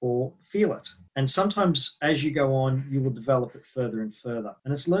see it or feel it. And sometimes as you go on, you will develop it further and further.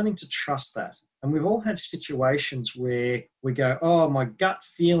 And it's learning to trust that. And we've all had situations where we go, oh, my gut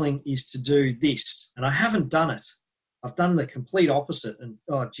feeling is to do this, and I haven't done it. I've done the complete opposite. And,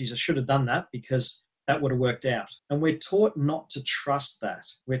 oh, geez, I should have done that because that would have worked out. And we're taught not to trust that.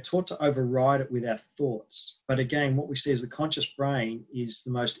 We're taught to override it with our thoughts. But again, what we see is the conscious brain is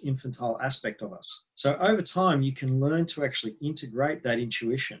the most infantile aspect of us. So over time, you can learn to actually integrate that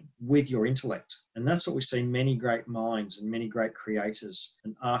intuition with your intellect. And that's what we see many great minds and many great creators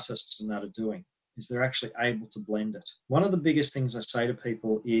and artists and that are doing, is they're actually able to blend it. One of the biggest things I say to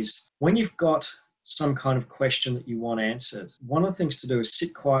people is when you've got some kind of question that you want answered, one of the things to do is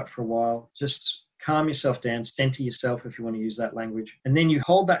sit quiet for a while, just calm yourself down, center yourself if you want to use that language. And then you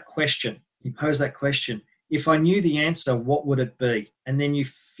hold that question, you pose that question. If I knew the answer, what would it be? And then you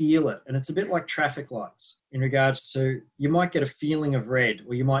feel it. And it's a bit like traffic lights in regards to you might get a feeling of red,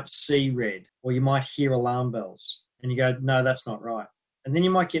 or you might see red, or you might hear alarm bells. And you go, no, that's not right. And then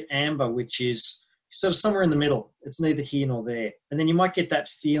you might get amber, which is sort of somewhere in the middle. It's neither here nor there. And then you might get that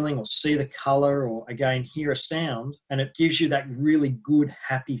feeling or see the color or, again, hear a sound, and it gives you that really good,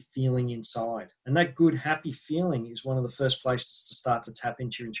 happy feeling inside. And that good, happy feeling is one of the first places to start to tap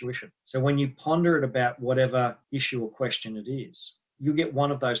into your intuition. So when you ponder it about whatever issue or question it is, you get one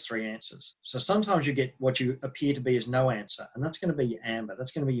of those three answers. So sometimes you get what you appear to be as no answer, and that's going to be your amber.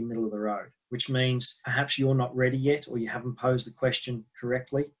 That's going to be your middle of the road, which means perhaps you're not ready yet, or you haven't posed the question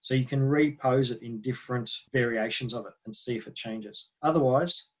correctly. So you can repose it in different variations of it and see if it changes.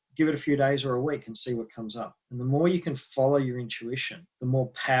 Otherwise, give it a few days or a week and see what comes up. And the more you can follow your intuition, the more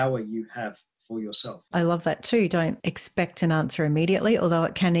power you have for yourself. I love that too. Don't expect an answer immediately, although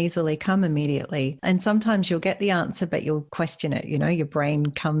it can easily come immediately. And sometimes you'll get the answer, but you'll question it. You know, your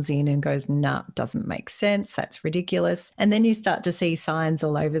brain comes in and goes, nah, doesn't make sense. That's ridiculous. And then you start to see signs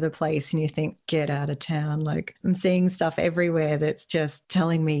all over the place and you think, get out of town. Like, I'm seeing stuff everywhere that's just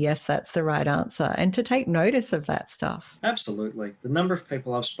telling me, yes, that's the right answer. And to take notice of that stuff. Absolutely. The number of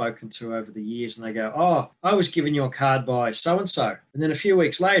people I've spoken to over the years, and they go, oh, I was given your card by so-and-so. And then a few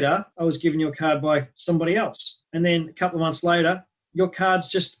weeks later, I was given your card by somebody else. And then a couple of months later, your cards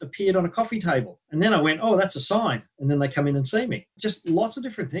just appeared on a coffee table. And then I went, oh, that's a sign. And then they come in and see me. Just lots of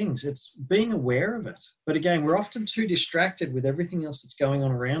different things. It's being aware of it. But again, we're often too distracted with everything else that's going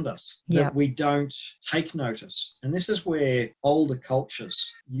on around us that we don't take notice. And this is where older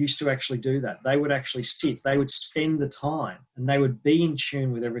cultures used to actually do that. They would actually sit, they would spend the time, and they would be in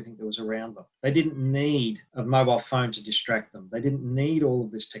tune with everything that was around them. They didn't need a mobile phone to distract them. They didn't need all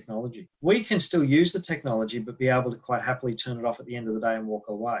of this technology. We can still use the technology, but be able to quite happily turn it off at the end of the day and walk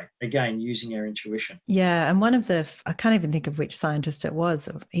away. Again, using our intuition. Yeah. And one of the, I can't even think of which scientist it was,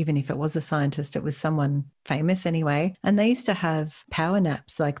 or even if it was a scientist, it was someone famous anyway. And they used to have power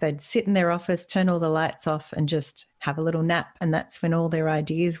naps. Like they'd sit in their office, turn all the lights off and just have a little nap. And that's when all their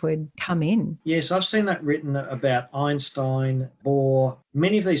ideas would come in. Yes, I've seen that written about Einstein, Bohr.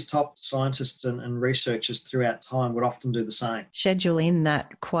 Many of these top scientists and researchers throughout time would often do the same. Schedule in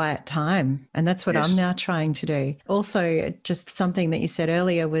that quiet time. And that's what I'm now trying to do. Also, just something that you said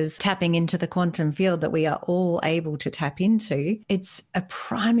earlier was tapping into the quantum field that we are all able to tap into. It's a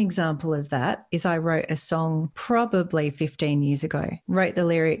prime example of that is I wrote a song probably 15 years ago, wrote the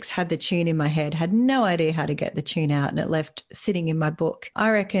lyrics, had the tune in my head, had no idea how to get the tune out, and it left sitting in my book. I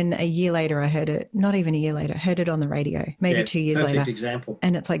reckon a year later I heard it, not even a year later, heard it on the radio, maybe 2 years later. Perfect example.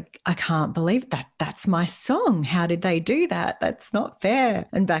 And it's like, I can't believe that. That's my song. How did they do that? That's not fair.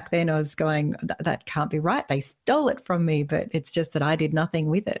 And back then I was going, that can't be right. They stole it from me, but it's just that I did nothing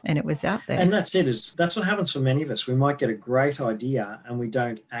with it and it was out there. And that's it. That's what happens for many of us. We might get a great idea and we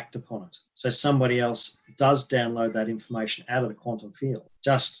don't act upon it. So somebody else does download that information out of the quantum field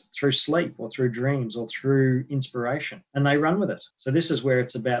just through sleep or through dreams or through inspiration, and they run with it. So this is where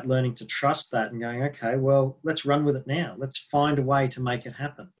it's about learning to trust that and going, okay, well, let's run with it now. Let's find a way to make it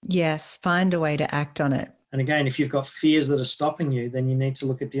happen. Yes, find a way to act on it. And again, if you've got fears that are stopping you, then you need to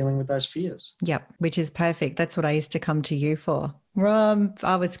look at dealing with those fears. Yep, which is perfect. That's what I used to come to you for.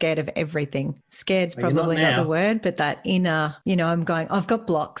 I was scared of everything. Scared's Well, you're not probably not the now. word, but that inner, I'm going, I've got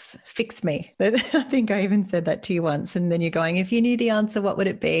blocks, fix me. I think I even said that to you once. And then you're going, if you knew the answer, what would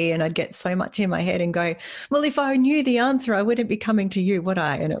it be? And I'd get so much in my head and go, well, if I knew the answer, I wouldn't be coming to you, would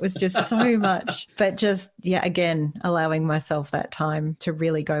I? And it was just so much. But just, yeah, again, allowing myself that time to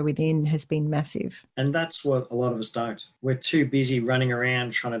really go within has been massive. And that's what a lot of us don't. We're too busy running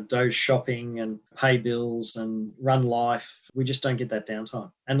around trying to do shopping and pay bills and run life. We just don't get that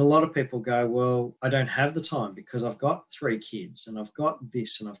downtime. And a lot of people go, well, I don't have the time because I've got 3 kids and I've got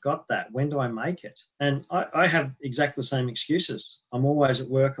this and I've got that. When do I make it? And I have exactly the same excuses. I'm always at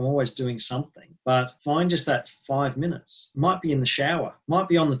work. I'm always doing something. But find just that 5 minutes. It might be in the shower, might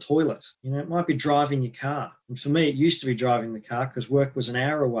be on the toilet, it might be driving your car. And for me, it used to be driving the car because work was an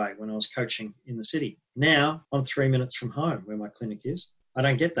hour away when I was coaching in the city. Now I'm 3 minutes from home where my clinic is. I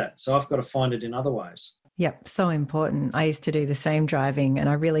don't get that. So I've got to find it in other ways. Yep, so important. I used to do the same driving and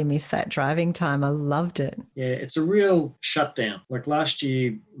I really miss that driving time. I loved it. Yeah, it's a real shutdown. Like last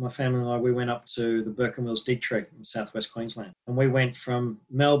year, my family and I, we went up to the Burke and Wills Dig Tree in southwest Queensland. And we went from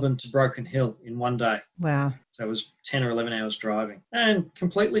Melbourne to Broken Hill in one day. Wow. So it was 10 or 11 hours driving and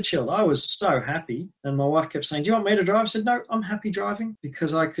completely chilled. I was so happy. And my wife kept saying, do you want me to drive? I said, no, I'm happy driving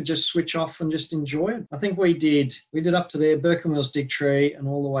because I could just switch off and just enjoy it. I think we did up to there, Burke and Wills Dig Tree and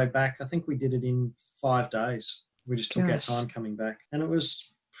all the way back. I think we did it in 5 days. We just took our time coming back. And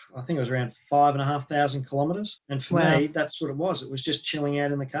I think it was around 5,500 kilometres. And for me, that's what it was. It was just chilling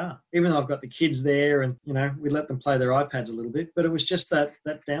out in the car. Even though I've got the kids there and, we let them play their iPads a little bit, but it was just that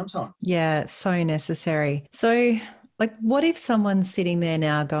downtime. Yeah, it's so necessary. So what if someone's sitting there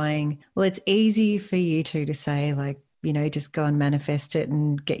now going, well, it's easy for you two to say just go and manifest it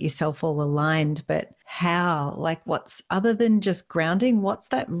and get yourself all aligned. But how? What's other than just grounding? What's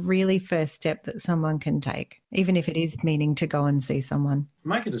that really first step that someone can take, even if it is meaning to go and see someone?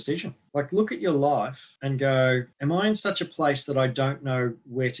 Make a decision. Look at your life and go, am I in such a place that I don't know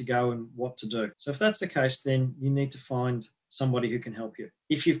where to go and what to do? So if that's the case, then you need to find somebody who can help you.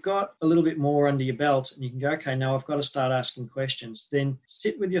 If you've got a little bit more under your belt and you can go, okay, now I've got to start asking questions, then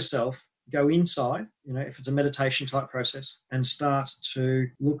sit with yourself. Go inside, if it's a meditation type process, and start to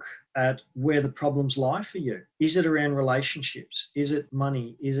look at where the problems lie for you. Is it around relationships? Is it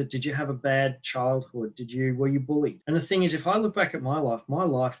money? Did you have a bad childhood? Were you bullied? And the thing is, if I look back at my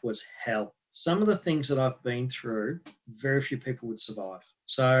life was hell. Some of the things that I've been through, very few people would survive.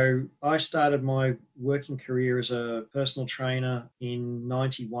 So I started my working career as a personal trainer in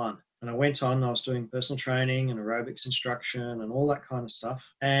 91. And I went on, I was doing personal training and aerobics instruction and all that kind of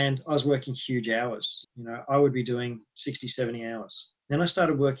stuff. And I was working huge hours. I would be doing 60, 70 hours. Then I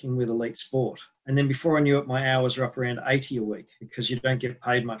started working with elite sport. And then before I knew it, my hours were up around 80 a week because you don't get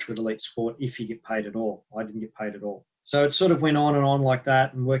paid much with elite sport if you get paid at all. I didn't get paid at all. So it sort of went on and on like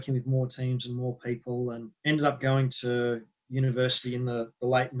that and working with more teams and more people and ended up going to university in the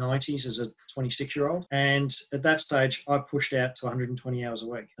late 90s as a 26-year-old. And at that stage, I pushed out to 120 hours a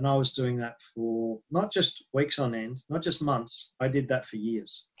week. And I was doing that for not just weeks on end, not just months. I did that for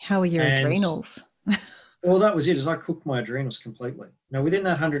years. How are your adrenals? Well, that was it, is I cooked my adrenals completely. Now, within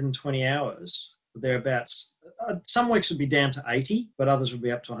that 120 hours, thereabouts, some weeks would be down to 80, but others would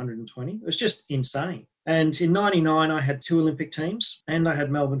be up to 120. It was just insane. And in 99, I had 2 Olympic teams and I had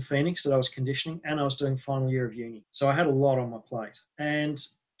Melbourne Phoenix that I was conditioning and I was doing final year of uni. So I had a lot on my plate and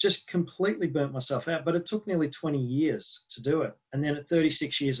just completely burnt myself out. But it took nearly 20 years to do it. And then at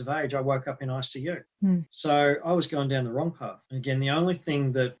 36 years of age, I woke up in ICU. So I was going down the wrong path. And again, the only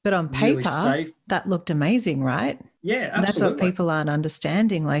thing that But on paper, that looked amazing, right? Yeah, absolutely. That's what people aren't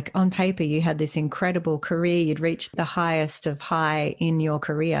understanding. On paper, you had this incredible career. You'd reached the highest of high in your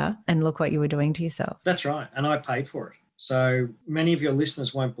career. And look what you were doing to yourself. That's right. And I paid for it. So many of your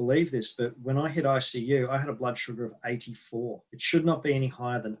listeners won't believe this, but when I hit ICU, I had a blood sugar of 84. It should not be any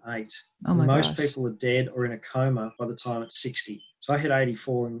higher than 8. Oh my Most gosh. people are dead or in a coma by the time it's 60. So I hit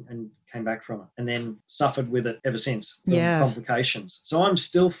 84 and came back from it and then suffered with it ever since. Complications. So I'm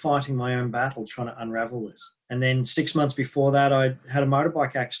still fighting my own battle trying to unravel this. And then 6 months before that, I had a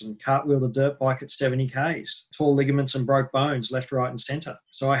motorbike accident, cartwheeled a dirt bike at 70 Ks, tore ligaments and broke bones left, right and centre.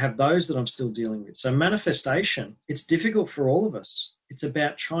 So I have those that I'm still dealing with. So manifestation, it's difficult for all of us. It's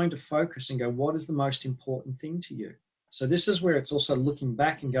about trying to focus and go, what is the most important thing to you? So this is where it's also looking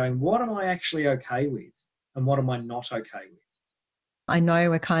back and going, what am I actually okay with and what am I not okay with? I know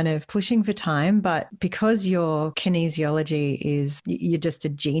we're kind of pushing for time, but because your kinesiology you're just a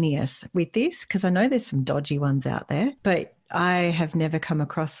genius with this, because I know there's some dodgy ones out there, but I have never come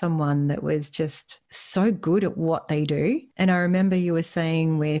across someone that was just so good at what they do. And I remember you were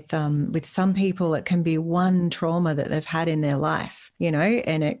saying with some people, it can be one trauma that they've had in their life, you know,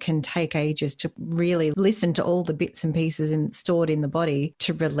 and it can take ages to really listen to all the bits and pieces stored in the body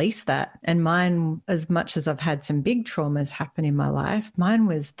to release that. And mine, as much as I've had some big traumas happen in my life, mine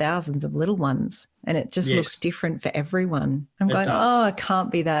was thousands of little ones. And it just looks different for everyone. I'm going, oh, it can't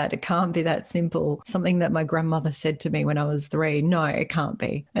be that. It can't be that simple. Something that my grandmother said to me when I was 3. No, it can't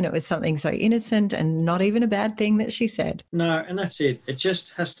be. And it was something so innocent and not even a bad thing that she said. No, and that's it. It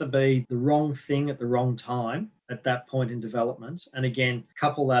just has to be the wrong thing at the wrong time at that point in development. And again,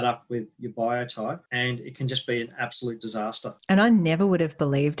 couple that up with your biotype and it can just be an absolute disaster. And I never would have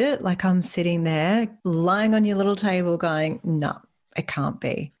believed it. Like I'm sitting there lying on your little table going, no. It can't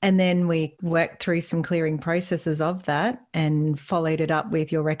be. And then we worked through some clearing processes of that and followed it up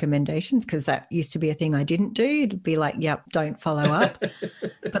with your recommendations, because that used to be a thing I didn't do. It'd be like, yep, don't follow up.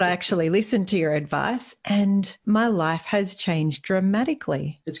 But I actually listened to your advice and my life has changed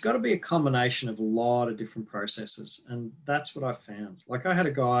dramatically. It's got to be a combination of a lot of different processes. And that's what I found. Like I had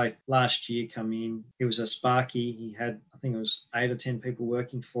a guy last year come in. He was a Sparky. He had, I think it was 8 or 10 people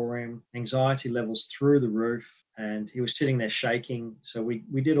working for him, anxiety levels through the roof. And he was sitting there shaking. So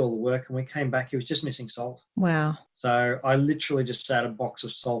we did all the work and we came back. He was just missing salt. Wow. So I literally just sat a box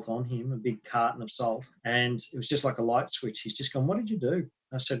of salt on him, a big carton of salt. And it was just like a light switch. He's just gone, what did you do?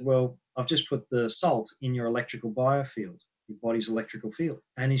 I said, well, I've just put the salt in your electrical biofield, your body's electrical field.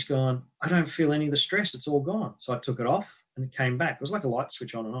 And he's gone, I don't feel any of the stress. It's all gone. So I took it off. And it came back. It was like a light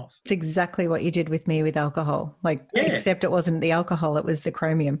switch on and off. It's exactly what you did with me with alcohol. Except it wasn't the alcohol, it was the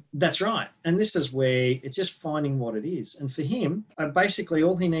chromium. That's right. And this is where it's just finding what it is. And for him, basically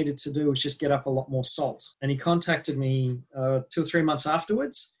all he needed to do was just get up a lot more salt. And he contacted me 2 or 3 months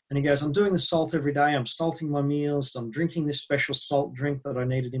afterwards. And he goes, I'm doing the salt every day. I'm salting my meals. I'm drinking this special salt drink that I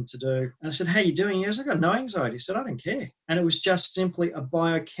needed him to do. And I said, how are you doing? He goes, I've got no anxiety. He said, I don't care. And it was just simply a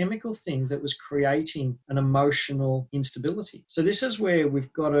biochemical thing that was creating an emotional instability. So this is where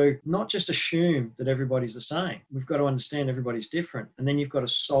we've got to not just assume that everybody's the same. We've got to understand everybody's different. And then you've got to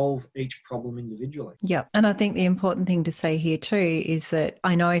solve each problem individually. Yeah. And I think the important thing to say here too is that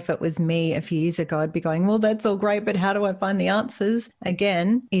I know if it was me a few years ago, I'd be going, well, that's all great, but how do I find the answers?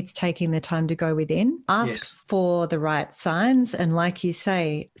 Again, it's taking the time to go within, ask for the right signs. And like you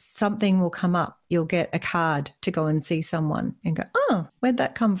say, something will come up. You'll get a card to go and see someone and go, oh, where'd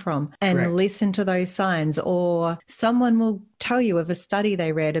that come from? And listen to those signs. Or someone will tell you of a study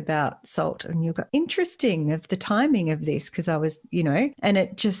they read about salt and you'll go, interesting, of the timing of this, because I was, and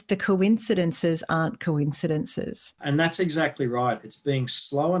it just, the coincidences aren't coincidences. And that's exactly right. It's being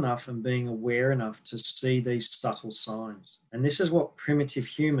slow enough and being aware enough to see these subtle signs. And this is what primitive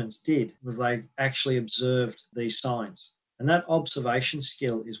humans did, was they actually observed these signs. And that observation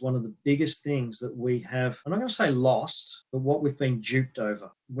skill is one of the biggest things that we have, I'm not going to say lost, but what we've been duped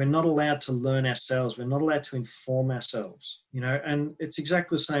over. We're not allowed to learn ourselves. We're not allowed to inform ourselves, and it's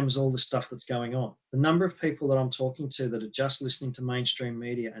exactly the same as all the stuff that's going on. The number of people that I'm talking to that are just listening to mainstream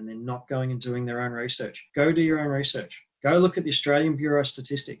media and they're not going and doing their own research. Go do your own research. Go look at the Australian Bureau of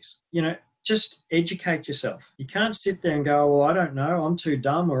Statistics. Just educate yourself. You can't sit there and go, well, I don't know, I'm too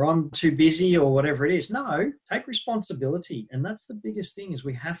dumb or I'm too busy or whatever it is. No, take responsibility. And that's the biggest thing, is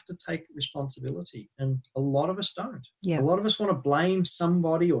we have to take responsibility. And a lot of us don't. Yeah. A lot of us want to blame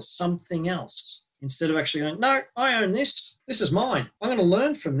somebody or something else instead of actually going, no, I own this. This is mine. I'm going to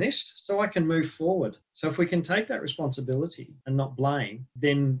learn from this so I can move forward. So if we can take that responsibility and not blame,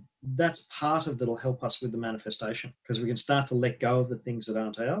 then that's part of that'll help us with the manifestation, because we can start to let go of the things that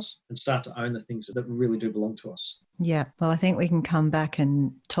aren't ours and start to own the things that really do belong to us. Yeah. Well, I think we can come back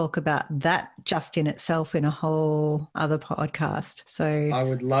and talk about that just in itself in a whole other podcast. So I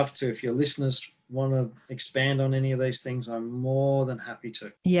would love to. If your listeners want to expand on any of these things, I'm more than happy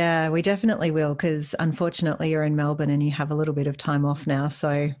to. Yeah, we definitely will, because unfortunately you're in Melbourne and you have a little bit of time off now,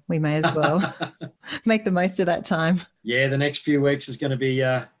 so we may as well make the most of that time. Yeah, the next few weeks is going to be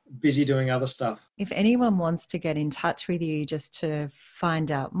busy doing other stuff. If anyone wants to get in touch with you just to find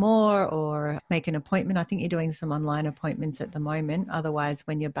out more or make an appointment, I think you're doing some online appointments at the moment. Otherwise,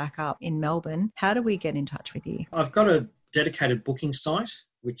 when you're back up in Melbourne, how do we get in touch with you? I've got a dedicated booking site,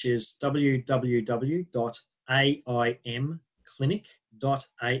 which is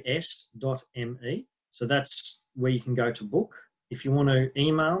www.aimclinic.as.me. So that's where you can go to book. If you want to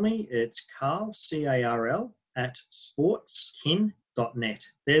email me, it's Carl, C-A-R-L, @sportskin.net.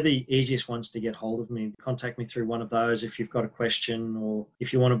 They're the easiest ones to get hold of me. Contact me through one of those if you've got a question, or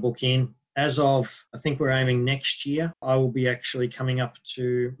if you want to book in, as of, I think we're aiming next year, I will be actually coming up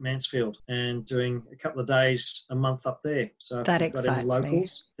to Mansfield and doing a couple of days a month up there. So if That you've got any excites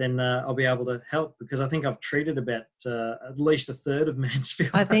locals, then I'll be able to help, because I think I've treated about at least a third of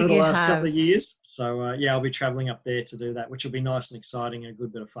Mansfield I think over the you last have. couple of years. So yeah, I'll be traveling up there to do that, which will be nice and exciting and a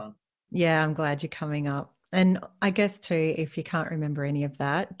good bit of fun. Yeah, I'm glad you're coming up. And I guess too, if you can't remember any of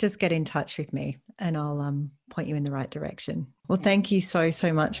that, just get in touch with me and I'll point you in the right direction. Well, thank you so,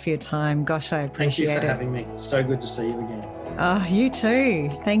 so much for your time. Gosh, I appreciate it. Thank you for having me. It's so good to see you again. Oh, you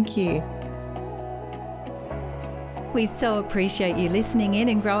too. Thank you. We so appreciate you listening in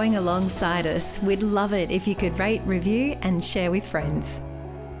and growing alongside us. We'd love it if you could rate, review, and share with friends.